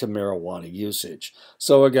connected to marijuana usage.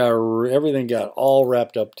 So everything got all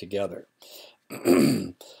wrapped up together.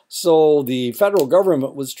 So the federal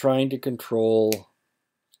government was trying to control.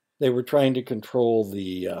 They were trying to control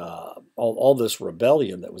the all this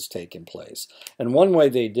rebellion that was taking place, and one way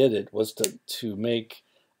they did it was to make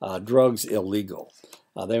drugs illegal.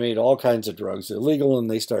 They made all kinds of drugs illegal,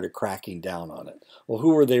 and they started cracking down on it. Well,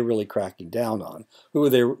 who were they really cracking down on? Who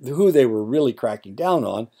they were really cracking down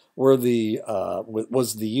on was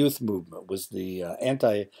the youth movement, was the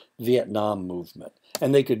anti-Vietnam movement,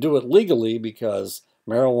 and they could do it legally because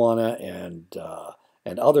marijuana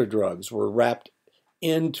and other drugs were wrapped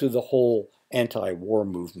into the whole anti-war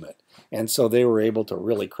movement, and so they were able to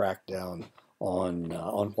really crack down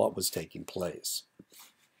on what was taking place.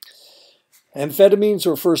 Amphetamines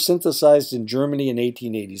were first synthesized in Germany in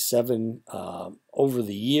 1887. Over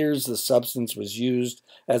the years, the substance was used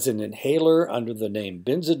as an inhaler under the name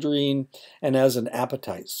Benzedrine and as an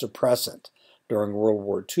appetite suppressant. During World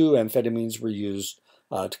War II, amphetamines were used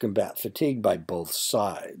to combat fatigue by both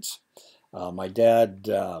sides. My dad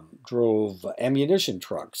drove ammunition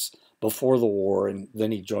trucks before the war, and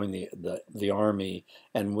then he joined the Army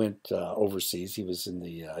and went overseas. He was in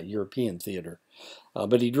the European theater.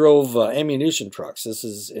 But he drove ammunition trucks. This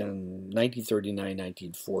is in 1939,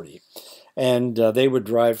 1940. And they would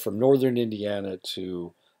drive from northern Indiana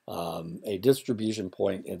to a distribution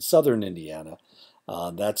point in southern Indiana.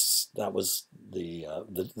 That was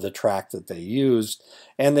the track that they used,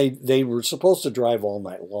 and they were supposed to drive all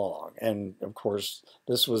night long. And of course,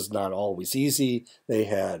 this was not always easy. They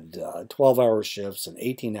had 12-hour shifts and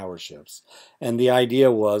 18-hour shifts, and the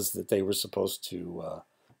idea was that they were supposed to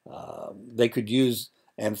they could use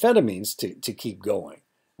amphetamines to keep going.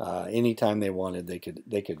 Anytime they wanted, they could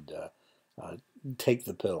take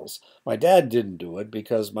the pills. My dad didn't do it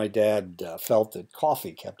because my dad felt that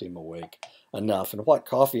coffee kept him awake enough. And what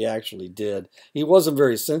coffee actually did, he wasn't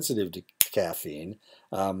very sensitive to caffeine,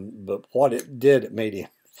 but what it did, it made him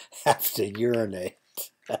have to urinate.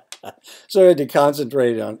 So he had to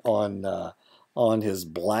concentrate on his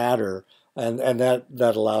bladder, and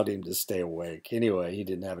that allowed him to stay awake. Anyway, he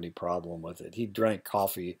didn't have any problem with it. He drank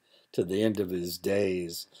coffee to the end of his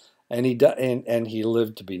days. and he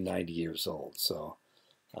lived to be 90 years old. So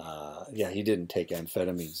yeah, he didn't take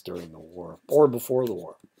amphetamines during the war or before the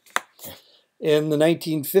war. In the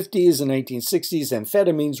 1950s and 1960s,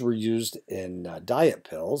 amphetamines were used in diet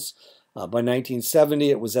pills. By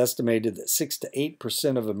 1970, it was estimated that 6 to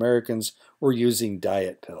 8% of Americans were using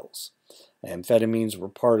diet pills. Amphetamines were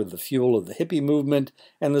part of the fuel of the hippie movement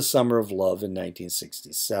and the Summer of Love in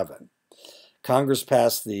 1967. Congress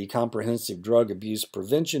passed the Comprehensive Drug Abuse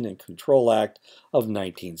Prevention and Control Act of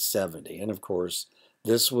 1970. And of course,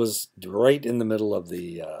 this was right in the middle of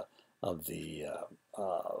the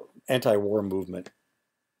anti-war movement.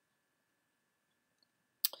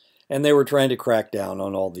 And they were trying to crack down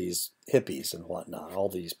on all these hippies and whatnot, all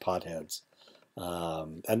these potheads.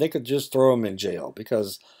 And they could just throw them in jail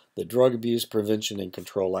because the Drug Abuse Prevention and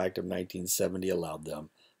Control Act of 1970 allowed them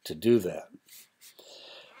to do that.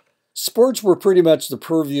 Sports were pretty much the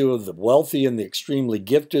purview of the wealthy and the extremely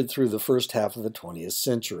gifted through the first half of the 20th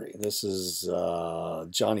century. This is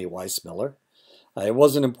Johnny Weissmuller. It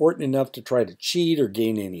wasn't important enough to try to cheat or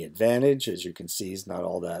gain any advantage. As you can see, he's not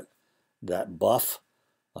all that buff.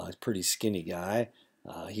 He's a pretty skinny guy.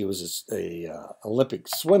 He was a Olympic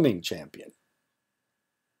swimming champion.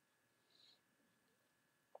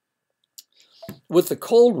 With the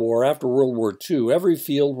Cold War after World War II, every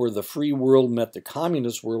field where the free world met the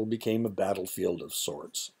communist world became a battlefield of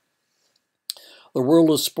sorts. The world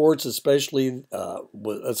of sports, especially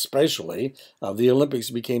the Olympics,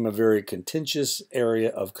 became a very contentious area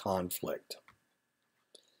of conflict.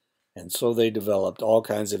 And so they developed all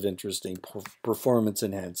kinds of interesting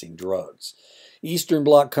performance-enhancing drugs. Eastern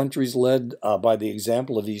Bloc countries, led by the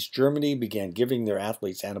example of East Germany, began giving their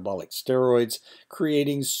athletes anabolic steroids,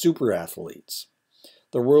 creating super athletes.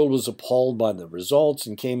 The world was appalled by the results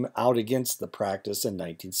and came out against the practice in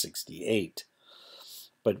 1968.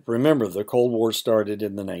 But remember, the Cold War started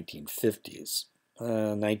in the 1950s,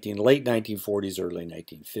 late 1940s, early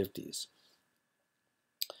 1950s.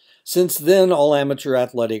 Since then, all amateur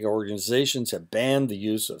athletic organizations have banned the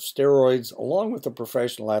use of steroids, along with the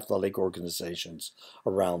professional athletic organizations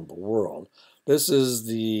around the world. This was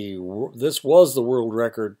the world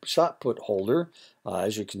record shot put holder.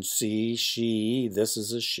 As you can see, this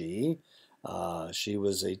is a she. She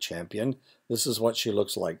was a champion. This is what she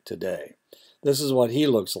looks like today. This is what he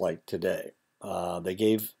looks like today. They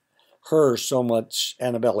gave her so much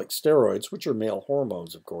anabolic steroids, which are male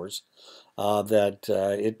hormones, of course, that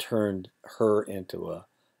it turned her into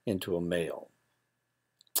a male.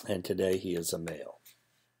 And today he is a male.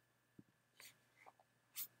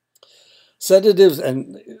 Sedatives,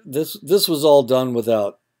 and this was all done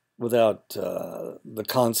without the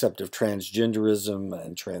concept of transgenderism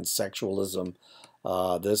and transsexualism.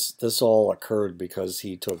 This all occurred because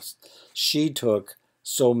she took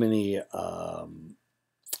so many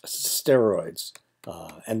steroids,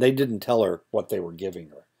 and they didn't tell her what they were giving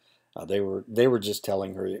her. They were just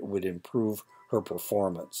telling her it would improve her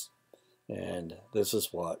performance, and this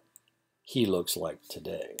is what he looks like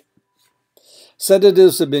today.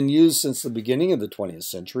 Sedatives have been used since the beginning of the 20th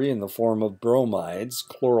century in the form of bromides,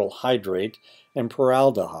 chloral hydrate, and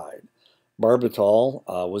peraldehyde. Barbitol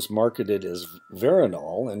was marketed as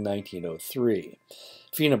Veronal in 1903.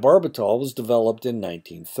 Phenobarbital was developed in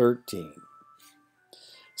 1913.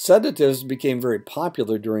 Sedatives became very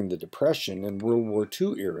popular during the Depression and World War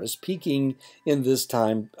II eras, peaking in this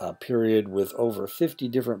time period with over 50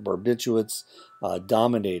 different barbiturates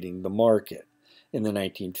dominating the market. In the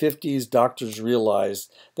 1950s, doctors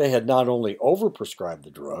realized they had not only overprescribed the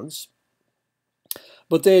drugs,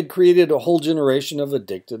 but they had created a whole generation of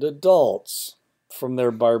addicted adults from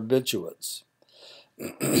their barbiturates.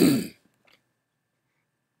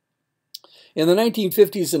 In the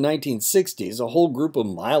 1950s and 1960s, a whole group of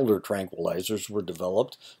milder tranquilizers were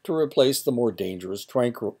developed to replace the more dangerous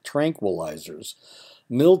tranquilizers.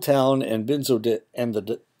 Milltown and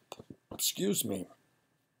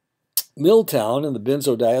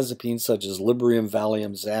benzodiazepines such as Librium,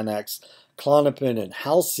 Valium, Xanax, Klonopin, and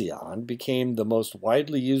Halcion became the most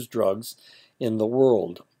widely used drugs in the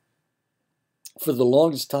world. For the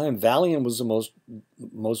longest time, Valium was the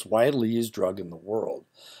most widely used drug in the world,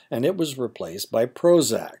 and it was replaced by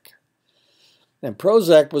Prozac. And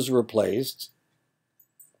Prozac was replaced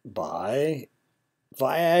by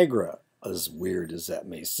Viagra, as weird as that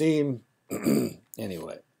may seem.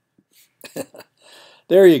 Anyway,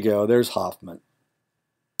 there you go. There's Hoffman,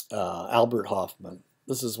 Albert Hoffman.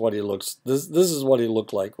 This is what he looks. This is what he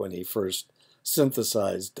looked like when he first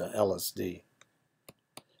synthesized LSD.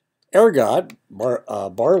 Ergot,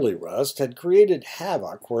 barley rust, had created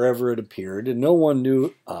havoc wherever it appeared, and no one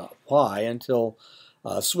knew why until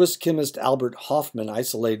Swiss chemist Albert Hofmann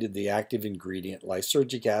isolated the active ingredient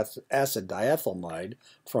lysergic acid diethylamide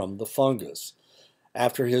from the fungus.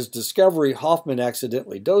 After his discovery, Hofmann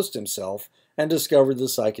accidentally dosed himself and discovered the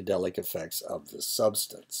psychedelic effects of this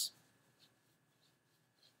substance.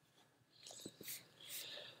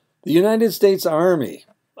 The United States Army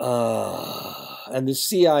and the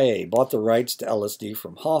CIA bought the rights to LSD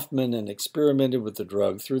from Hofmann and experimented with the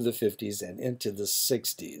drug through the 50s and into the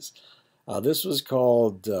 60s. This was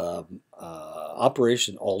called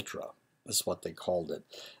Operation Ultra. Is what they called it.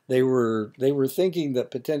 They were thinking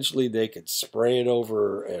that potentially they could spray it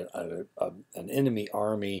over an enemy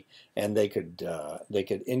army and they could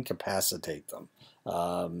incapacitate them.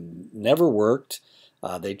 Never worked.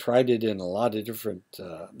 They tried it in a lot of different.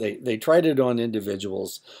 They tried it on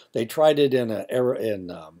individuals. They tried it in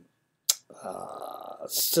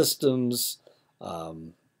systems,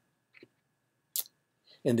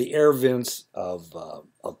 in the air vents of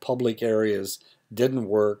public areas. Didn't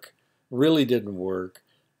work. Really didn't work.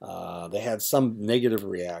 They had some negative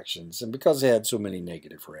reactions, and because they had so many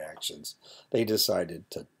negative reactions, they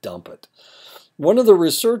decided to dump it. One of the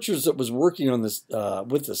researchers that was working on this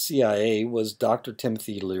with the CIA was Dr.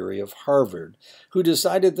 Timothy Leary of Harvard, who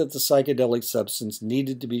decided that the psychedelic substance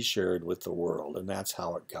needed to be shared with the world, and that's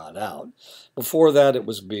how it got out. Before that, it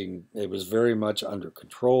was very much under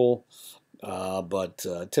control, but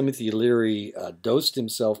Timothy Leary dosed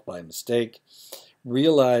himself by mistake.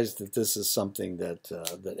 Realized that this is something that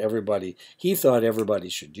he thought everybody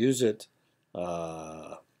should use it,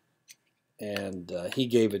 and he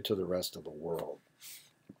gave it to the rest of the world.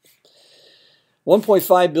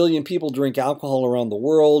 1.5 billion people drink alcohol around the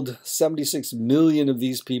world. 76 million of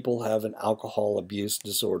these people have an alcohol abuse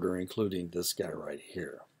disorder, including this guy right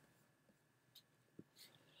here.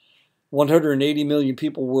 180 million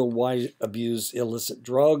people worldwide abuse illicit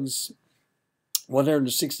drugs.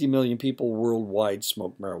 160 million people worldwide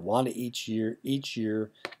smoke marijuana each year.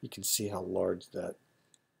 You can see how large that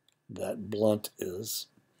blunt is.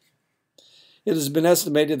 It has been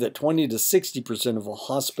estimated that 20 to 60% of all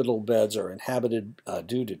hospital beds are inhabited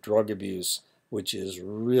due to drug abuse, which is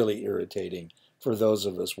really irritating for those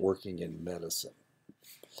of us working in medicine.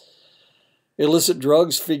 Illicit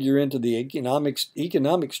drugs figure into the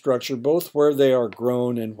economic structure both where they are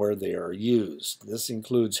grown and where they are used. This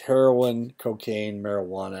includes heroin, cocaine,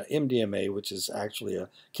 marijuana, MDMA, which is actually a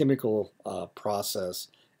chemical process,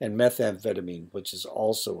 and methamphetamine, which is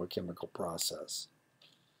also a chemical process.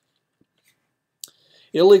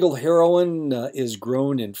 Illegal heroin is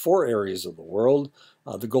grown in 4 areas of the world.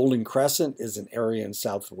 The Golden Crescent is an area in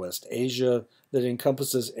Southwest Asia that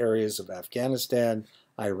encompasses areas of Afghanistan,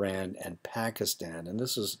 Iran, and Pakistan. And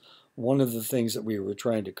this is one of the things that we were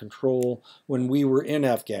trying to control when we were in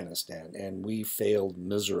Afghanistan, and we failed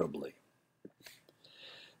miserably.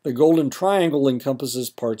 The Golden Triangle encompasses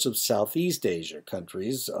parts of Southeast Asia,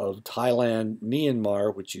 countries of Thailand,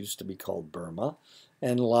 Myanmar, which used to be called Burma,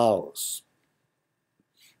 and Laos.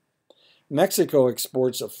 Mexico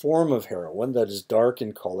exports a form of heroin that is dark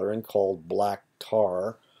in color and called black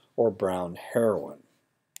tar or brown heroin.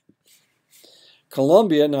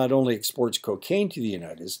 Colombia not only exports cocaine to the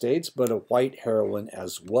United States, but a white heroin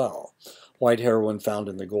as well. White heroin found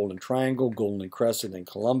in the Golden Triangle, Golden Crescent, and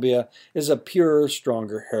Colombia is a purer,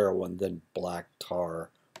 stronger heroin than black tar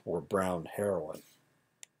or brown heroin.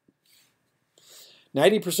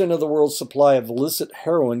 90% of the world's supply of illicit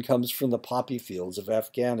heroin comes from the poppy fields of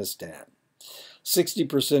Afghanistan.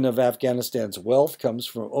 60% of Afghanistan's wealth comes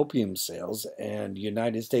from opium sales, and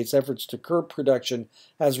United States' efforts to curb production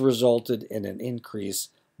has resulted in an increase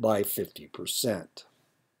by 50%.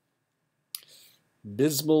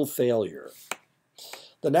 Abysmal failure.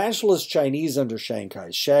 The nationalist Chinese under Chiang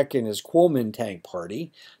Kai-shek and his Kuomintang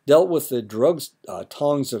party dealt with the drug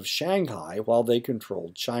tongs of Shanghai while they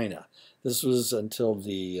controlled China. This was until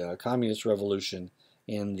the Communist Revolution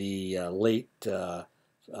in the late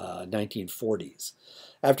 1940s.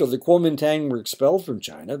 After the Kuomintang were expelled from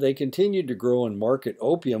China, they continued to grow and market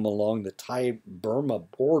opium along the Thai-Burma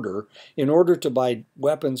border in order to buy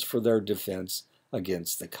weapons for their defense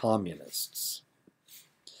against the communists.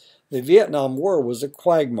 The Vietnam War was a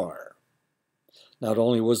quagmire. Not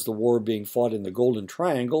only was the war being fought in the Golden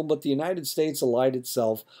Triangle, but the United States allied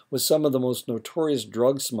itself with some of the most notorious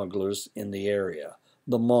drug smugglers in the area,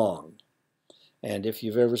 the Hmong. And if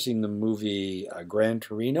you've ever seen the movie Gran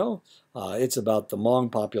Torino, it's about the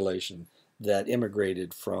Hmong population that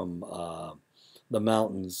immigrated from the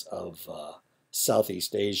mountains of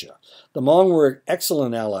Southeast Asia. The Hmong were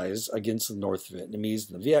excellent allies against the North Vietnamese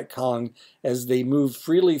and the Viet Cong as they moved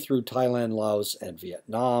freely through Thailand, Laos, and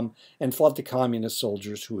Vietnam and fought the communist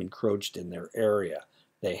soldiers who encroached in their area.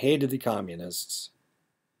 They hated the communists.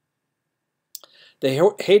 They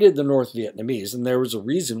hated the North Vietnamese, and there was a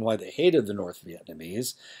reason why they hated the North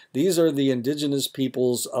Vietnamese. These are the indigenous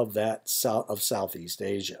peoples of Southeast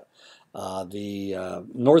Asia. The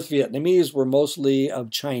North Vietnamese were mostly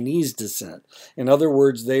of Chinese descent. In other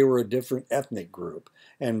words, they were a different ethnic group.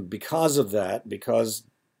 And because of that, because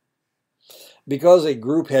a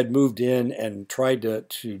group had moved in and tried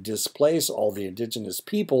to displace all the indigenous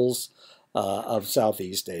peoples of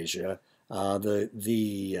Southeast Asia,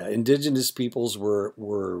 the indigenous peoples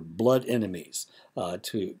were blood enemies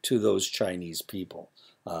to those Chinese people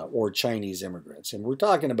or Chinese immigrants. And we're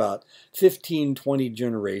talking about 15, 20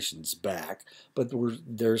 generations back, but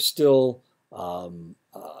they're still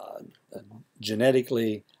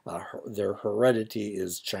genetically, their heredity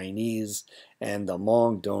is Chinese, and the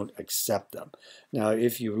Hmong don't accept them. Now,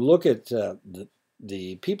 if you look at the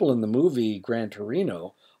people in the movie Gran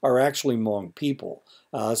Torino are actually Hmong people.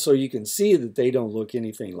 So you can see that they don't look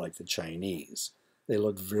anything like the Chinese. They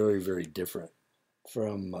look very, very different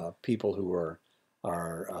from people who are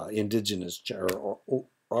indigenous or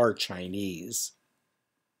are Chinese.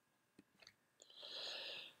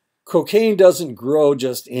 Cocaine doesn't grow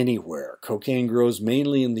just anywhere. Cocaine grows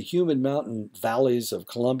mainly in the humid mountain valleys of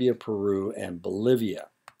Colombia, Peru, and Bolivia.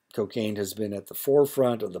 Cocaine has been at the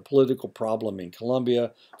forefront of the political problem in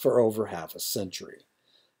Colombia for over half a century.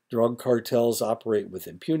 Drug cartels operate with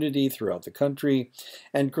impunity throughout the country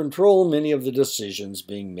and control many of the decisions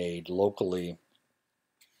being made locally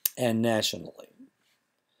and nationally.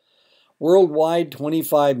 Worldwide,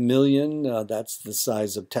 25 million, that's the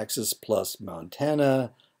size of Texas plus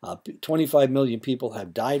Montana. 25 million people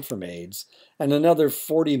have died from AIDS, and another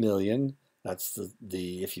 40 million, that's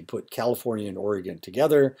if you put California and Oregon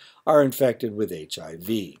together, are infected with HIV.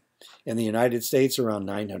 In the United States, around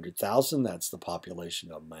 900,000, that's the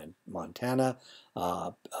population of Montana,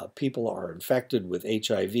 people are infected with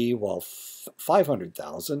HIV, while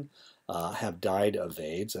 500,000 have died of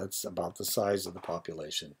AIDS. That's about the size of the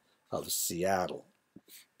population of Seattle.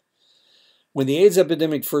 When the AIDS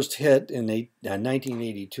epidemic first hit in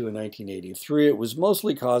 1982 and 1983, it was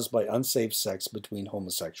mostly caused by unsafe sex between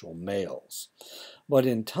homosexual males. But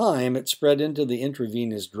in time, it spread into the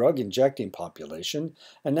intravenous drug-injecting population,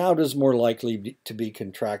 and now it is more likely to be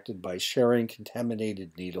contracted by sharing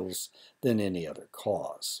contaminated needles than any other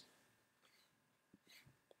cause.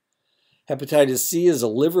 Hepatitis C is a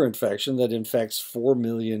liver infection that infects 4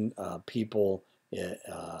 million people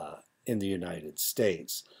in the United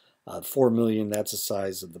States. 4 million, that's the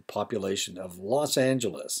size of the population of Los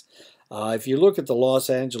Angeles. If you look at the Los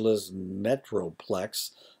Angeles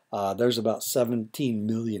metroplex, there's about 17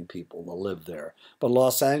 million people that live there. But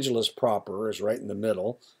Los Angeles proper is right in the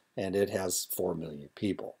middle, and it has 4 million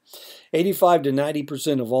people. 85 to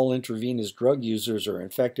 90% of all intravenous drug users are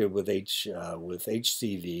infected with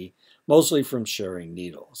HCV, mostly from sharing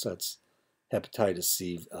needles. That's hepatitis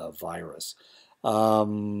C virus.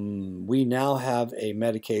 We now have a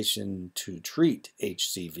medication to treat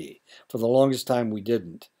HCV. For the longest time, we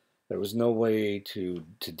didn't. There was no way to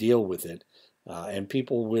deal with it. And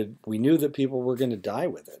we knew that people were going to die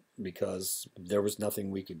with it because there was nothing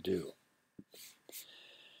we could do.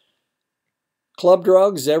 Club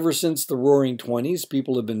drugs, ever since the Roaring '20s,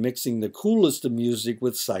 people have been mixing the coolest of music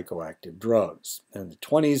with psychoactive drugs. In the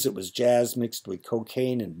 '20s, it was jazz mixed with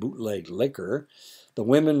cocaine and bootleg liquor. The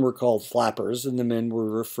women were called flappers, and the men were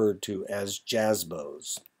referred to as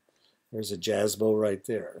jazzbos. There's a jazzbo right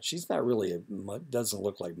there. She's not really, doesn't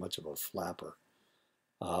look like much of a flapper.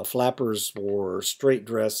 Flappers wore straight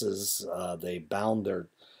dresses. They bound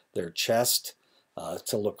their chest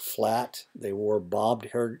to look flat. They wore bobbed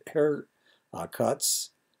hair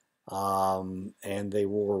cuts, and they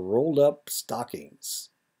wore rolled up stockings.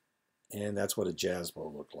 And that's what a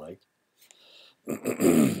jazzbo looked like.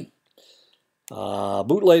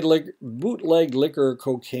 Bootleg liquor,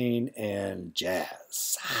 cocaine, and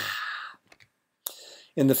jazz.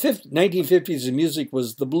 In the 1950s, the music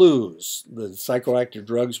was the blues. The psychoactive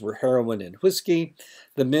drugs were heroin and whiskey.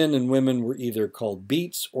 The men and women were either called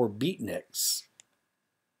beats or beatniks.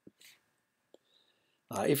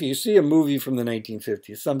 If you see a movie from the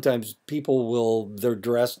 1950s, sometimes they're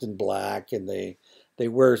dressed in black and they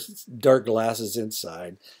wear dark glasses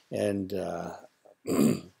inside, and I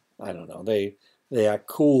don't know, they act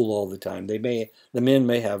cool all the time. The men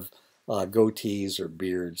may have goatees or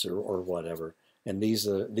beards or whatever, and these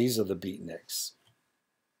are the beatniks.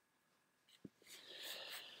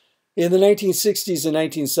 In the 1960s and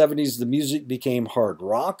 1970s, the music became hard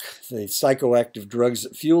rock. The psychoactive drugs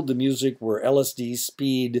that fueled the music were LSD,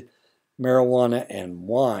 speed, marijuana and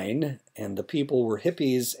wine, and the people were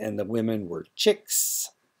hippies and the women were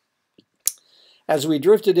chicks. As we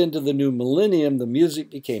drifted into the new millennium, the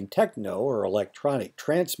music became techno or electronic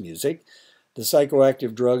trance music. The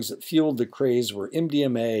psychoactive drugs that fueled the craze were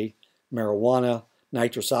MDMA, marijuana,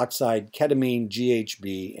 nitrous oxide, ketamine,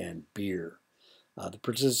 GHB, and beer. The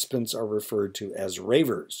participants are referred to as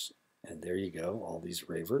ravers. And there you go, all these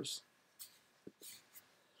ravers.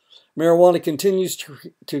 Marijuana continues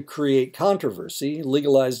to create controversy.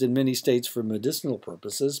 Legalized in many states for medicinal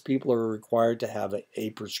purposes, people are required to have a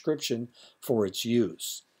prescription for its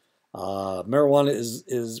use. Recreational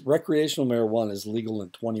marijuana is legal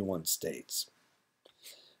in 21 states.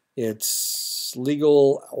 It's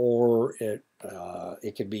legal, or it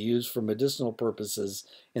can be used for medicinal purposes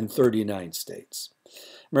in 39 states.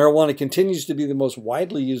 Marijuana continues to be the most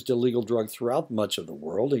widely used illegal drug throughout much of the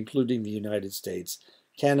world, including the United States,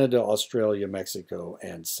 Canada, Australia, Mexico,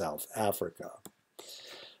 and South Africa.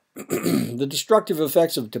 The destructive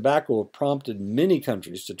effects of tobacco have prompted many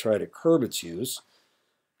countries to try to curb its use.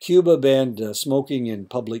 Cuba banned smoking in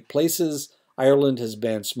public places. Ireland has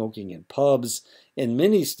banned smoking in pubs. In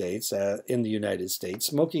many states, in the United States,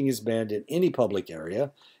 smoking is banned in any public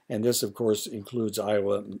area, and this, of course, includes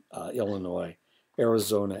Iowa, Illinois,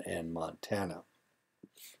 Arizona, and Montana.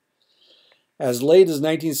 As late as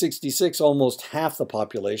 1966, almost half the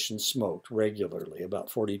population smoked regularly,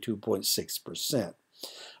 about 42.6%.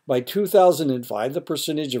 By 2005, the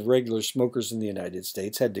percentage of regular smokers in the United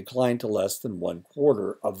States had declined to less than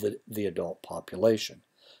 1/4 of the adult population,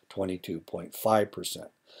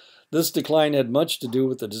 22.5%. This decline had much to do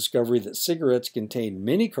with the discovery that cigarettes contain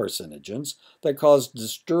many carcinogens that cause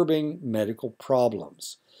disturbing medical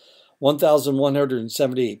problems.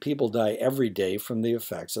 1,178 people die every day from the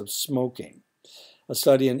effects of smoking. A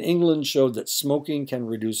study in England showed that smoking can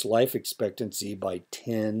reduce life expectancy by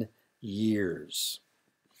 10 years.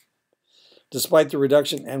 Despite the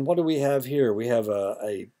reduction, and what do we have here? We have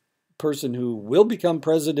a person who will become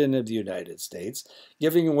president of the United States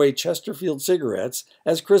giving away Chesterfield cigarettes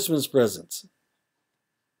as Christmas presents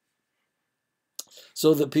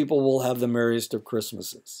so that people will have the merriest of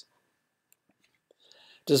Christmases.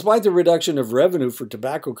 Despite the reduction of revenue for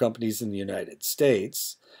tobacco companies in the United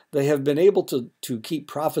States, they have been able to keep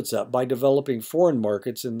profits up by developing foreign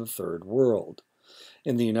markets in the third world.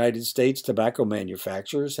 In the United States, tobacco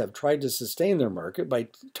manufacturers have tried to sustain their market by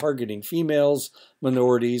targeting females,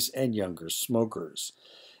 minorities, and younger smokers.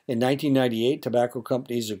 In 1998, tobacco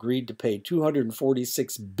companies agreed to pay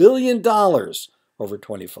 $246 billion over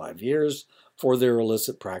 25 years for their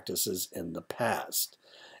illicit practices in the past.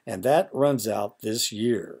 And that runs out this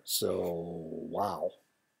year. So, wow.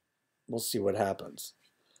 We'll see what happens.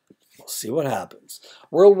 We'll see what happens.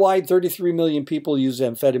 Worldwide, 33 million people use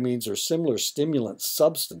amphetamines or similar stimulant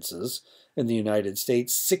substances. In the United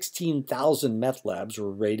States, 16,000 meth labs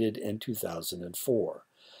were raided in 2004.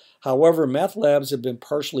 However, meth labs have been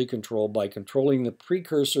partially controlled by controlling the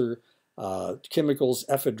precursor chemicals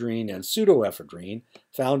ephedrine and pseudoephedrine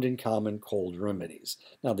found in common cold remedies.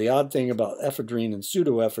 Now, the odd thing about ephedrine and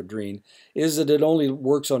pseudoephedrine is that it only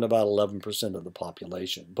works on about 11% of the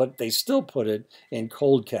population, but they still put it in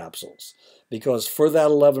cold capsules because for that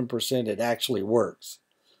 11% it actually works,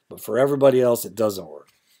 but for everybody else it doesn't work.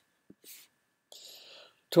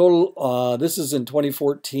 Total, this is in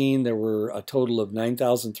 2014, there were a total of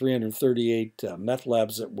 9,338 meth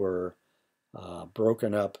labs that were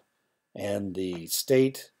broken up. And the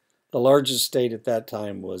largest state at that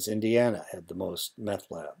time was Indiana, had the most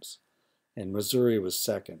meth labs. And Missouri was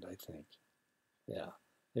second, I think. Yeah,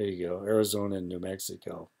 there you go. Arizona and New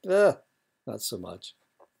Mexico. Not so much.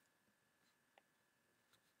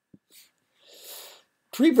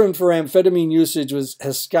 Treatment for amphetamine usage has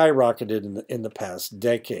skyrocketed in the past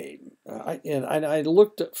decade. I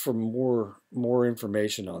looked for more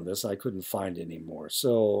information on this. I couldn't find any more.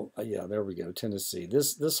 So yeah, there we go. Tennessee.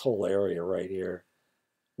 This whole area right here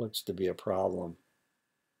looks to be a problem.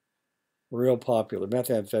 Real popular.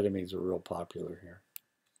 Methamphetamines are real popular here.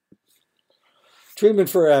 Treatment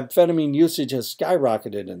for amphetamine usage has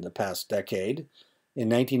skyrocketed in the past decade. In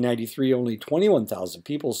 1993, only 21,000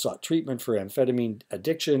 people sought treatment for amphetamine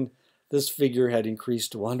addiction. This figure had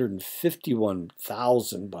increased to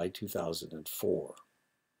 151,000 by 2004.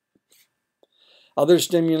 Other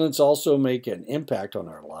stimulants also make an impact on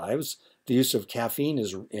our lives. The use of caffeine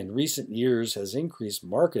in recent years has increased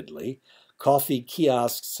markedly. Coffee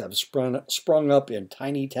kiosks have sprung up in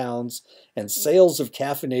tiny towns, and sales of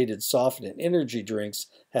caffeinated soft and energy drinks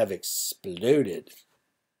have exploded.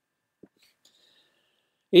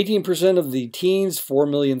 18% of the teens,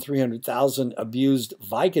 4,300,000, abused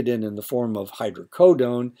Vicodin in the form of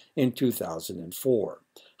hydrocodone in 2004.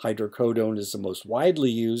 Hydrocodone is the most widely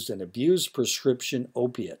used and abused prescription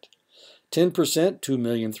opiate. 10%,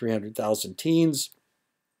 2,300,000 teens,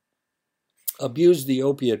 abused the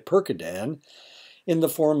opiate Percodan in the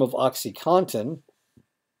form of OxyContin,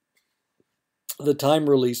 the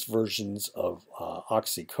time-released versions of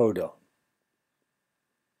oxycodone.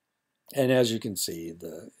 And as you can see,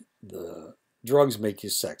 the drugs make you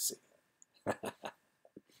sexy.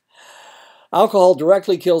 Alcohol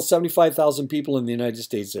directly kills 75,000 people in the United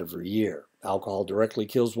States every year. Alcohol directly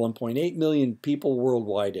kills 1.8 million people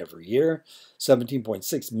worldwide every year.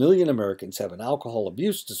 17.6 million Americans have an alcohol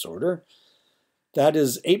abuse disorder. That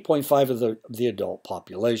is 8.5% of the adult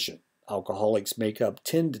population. Alcoholics make up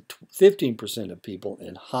 10 to 15% of people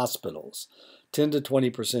in hospitals, 10 to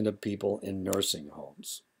 20% of people in nursing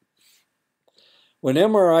homes. When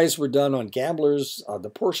MRIs were done on gamblers, the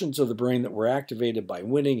portions of the brain that were activated by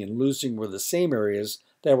winning and losing were the same areas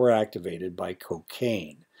that were activated by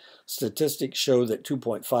cocaine. Statistics show that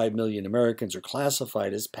 2.5 million Americans are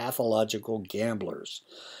classified as pathological gamblers.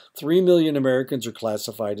 3 million Americans are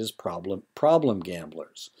classified as problem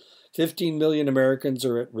gamblers. 15 million Americans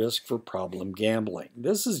are at risk for problem gambling.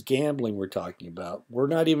 This is gambling we're talking about. We're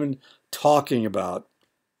not even talking about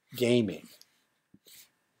gaming.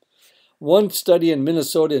 One study in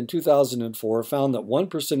Minnesota in 2004 found that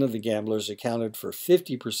 1% of the gamblers accounted for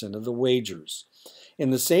 50% of the wagers.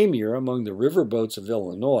 In the same year, among the riverboats of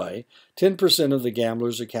Illinois, 10% of the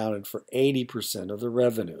gamblers accounted for 80% of the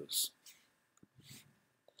revenues.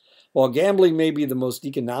 While gambling may be the most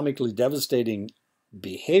economically devastating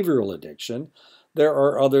behavioral addiction, there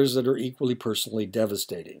are others that are equally personally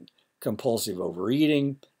devastating. Compulsive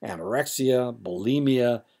overeating, anorexia,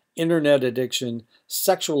 bulimia, internet addiction,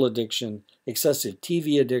 sexual addiction, excessive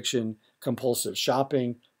TV addiction, compulsive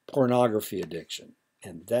shopping, pornography addiction.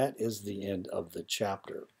 And that is the end of the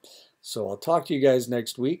chapter. So I'll talk to you guys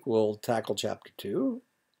next week. We'll tackle chapter 2,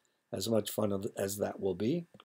 as much fun as that will be.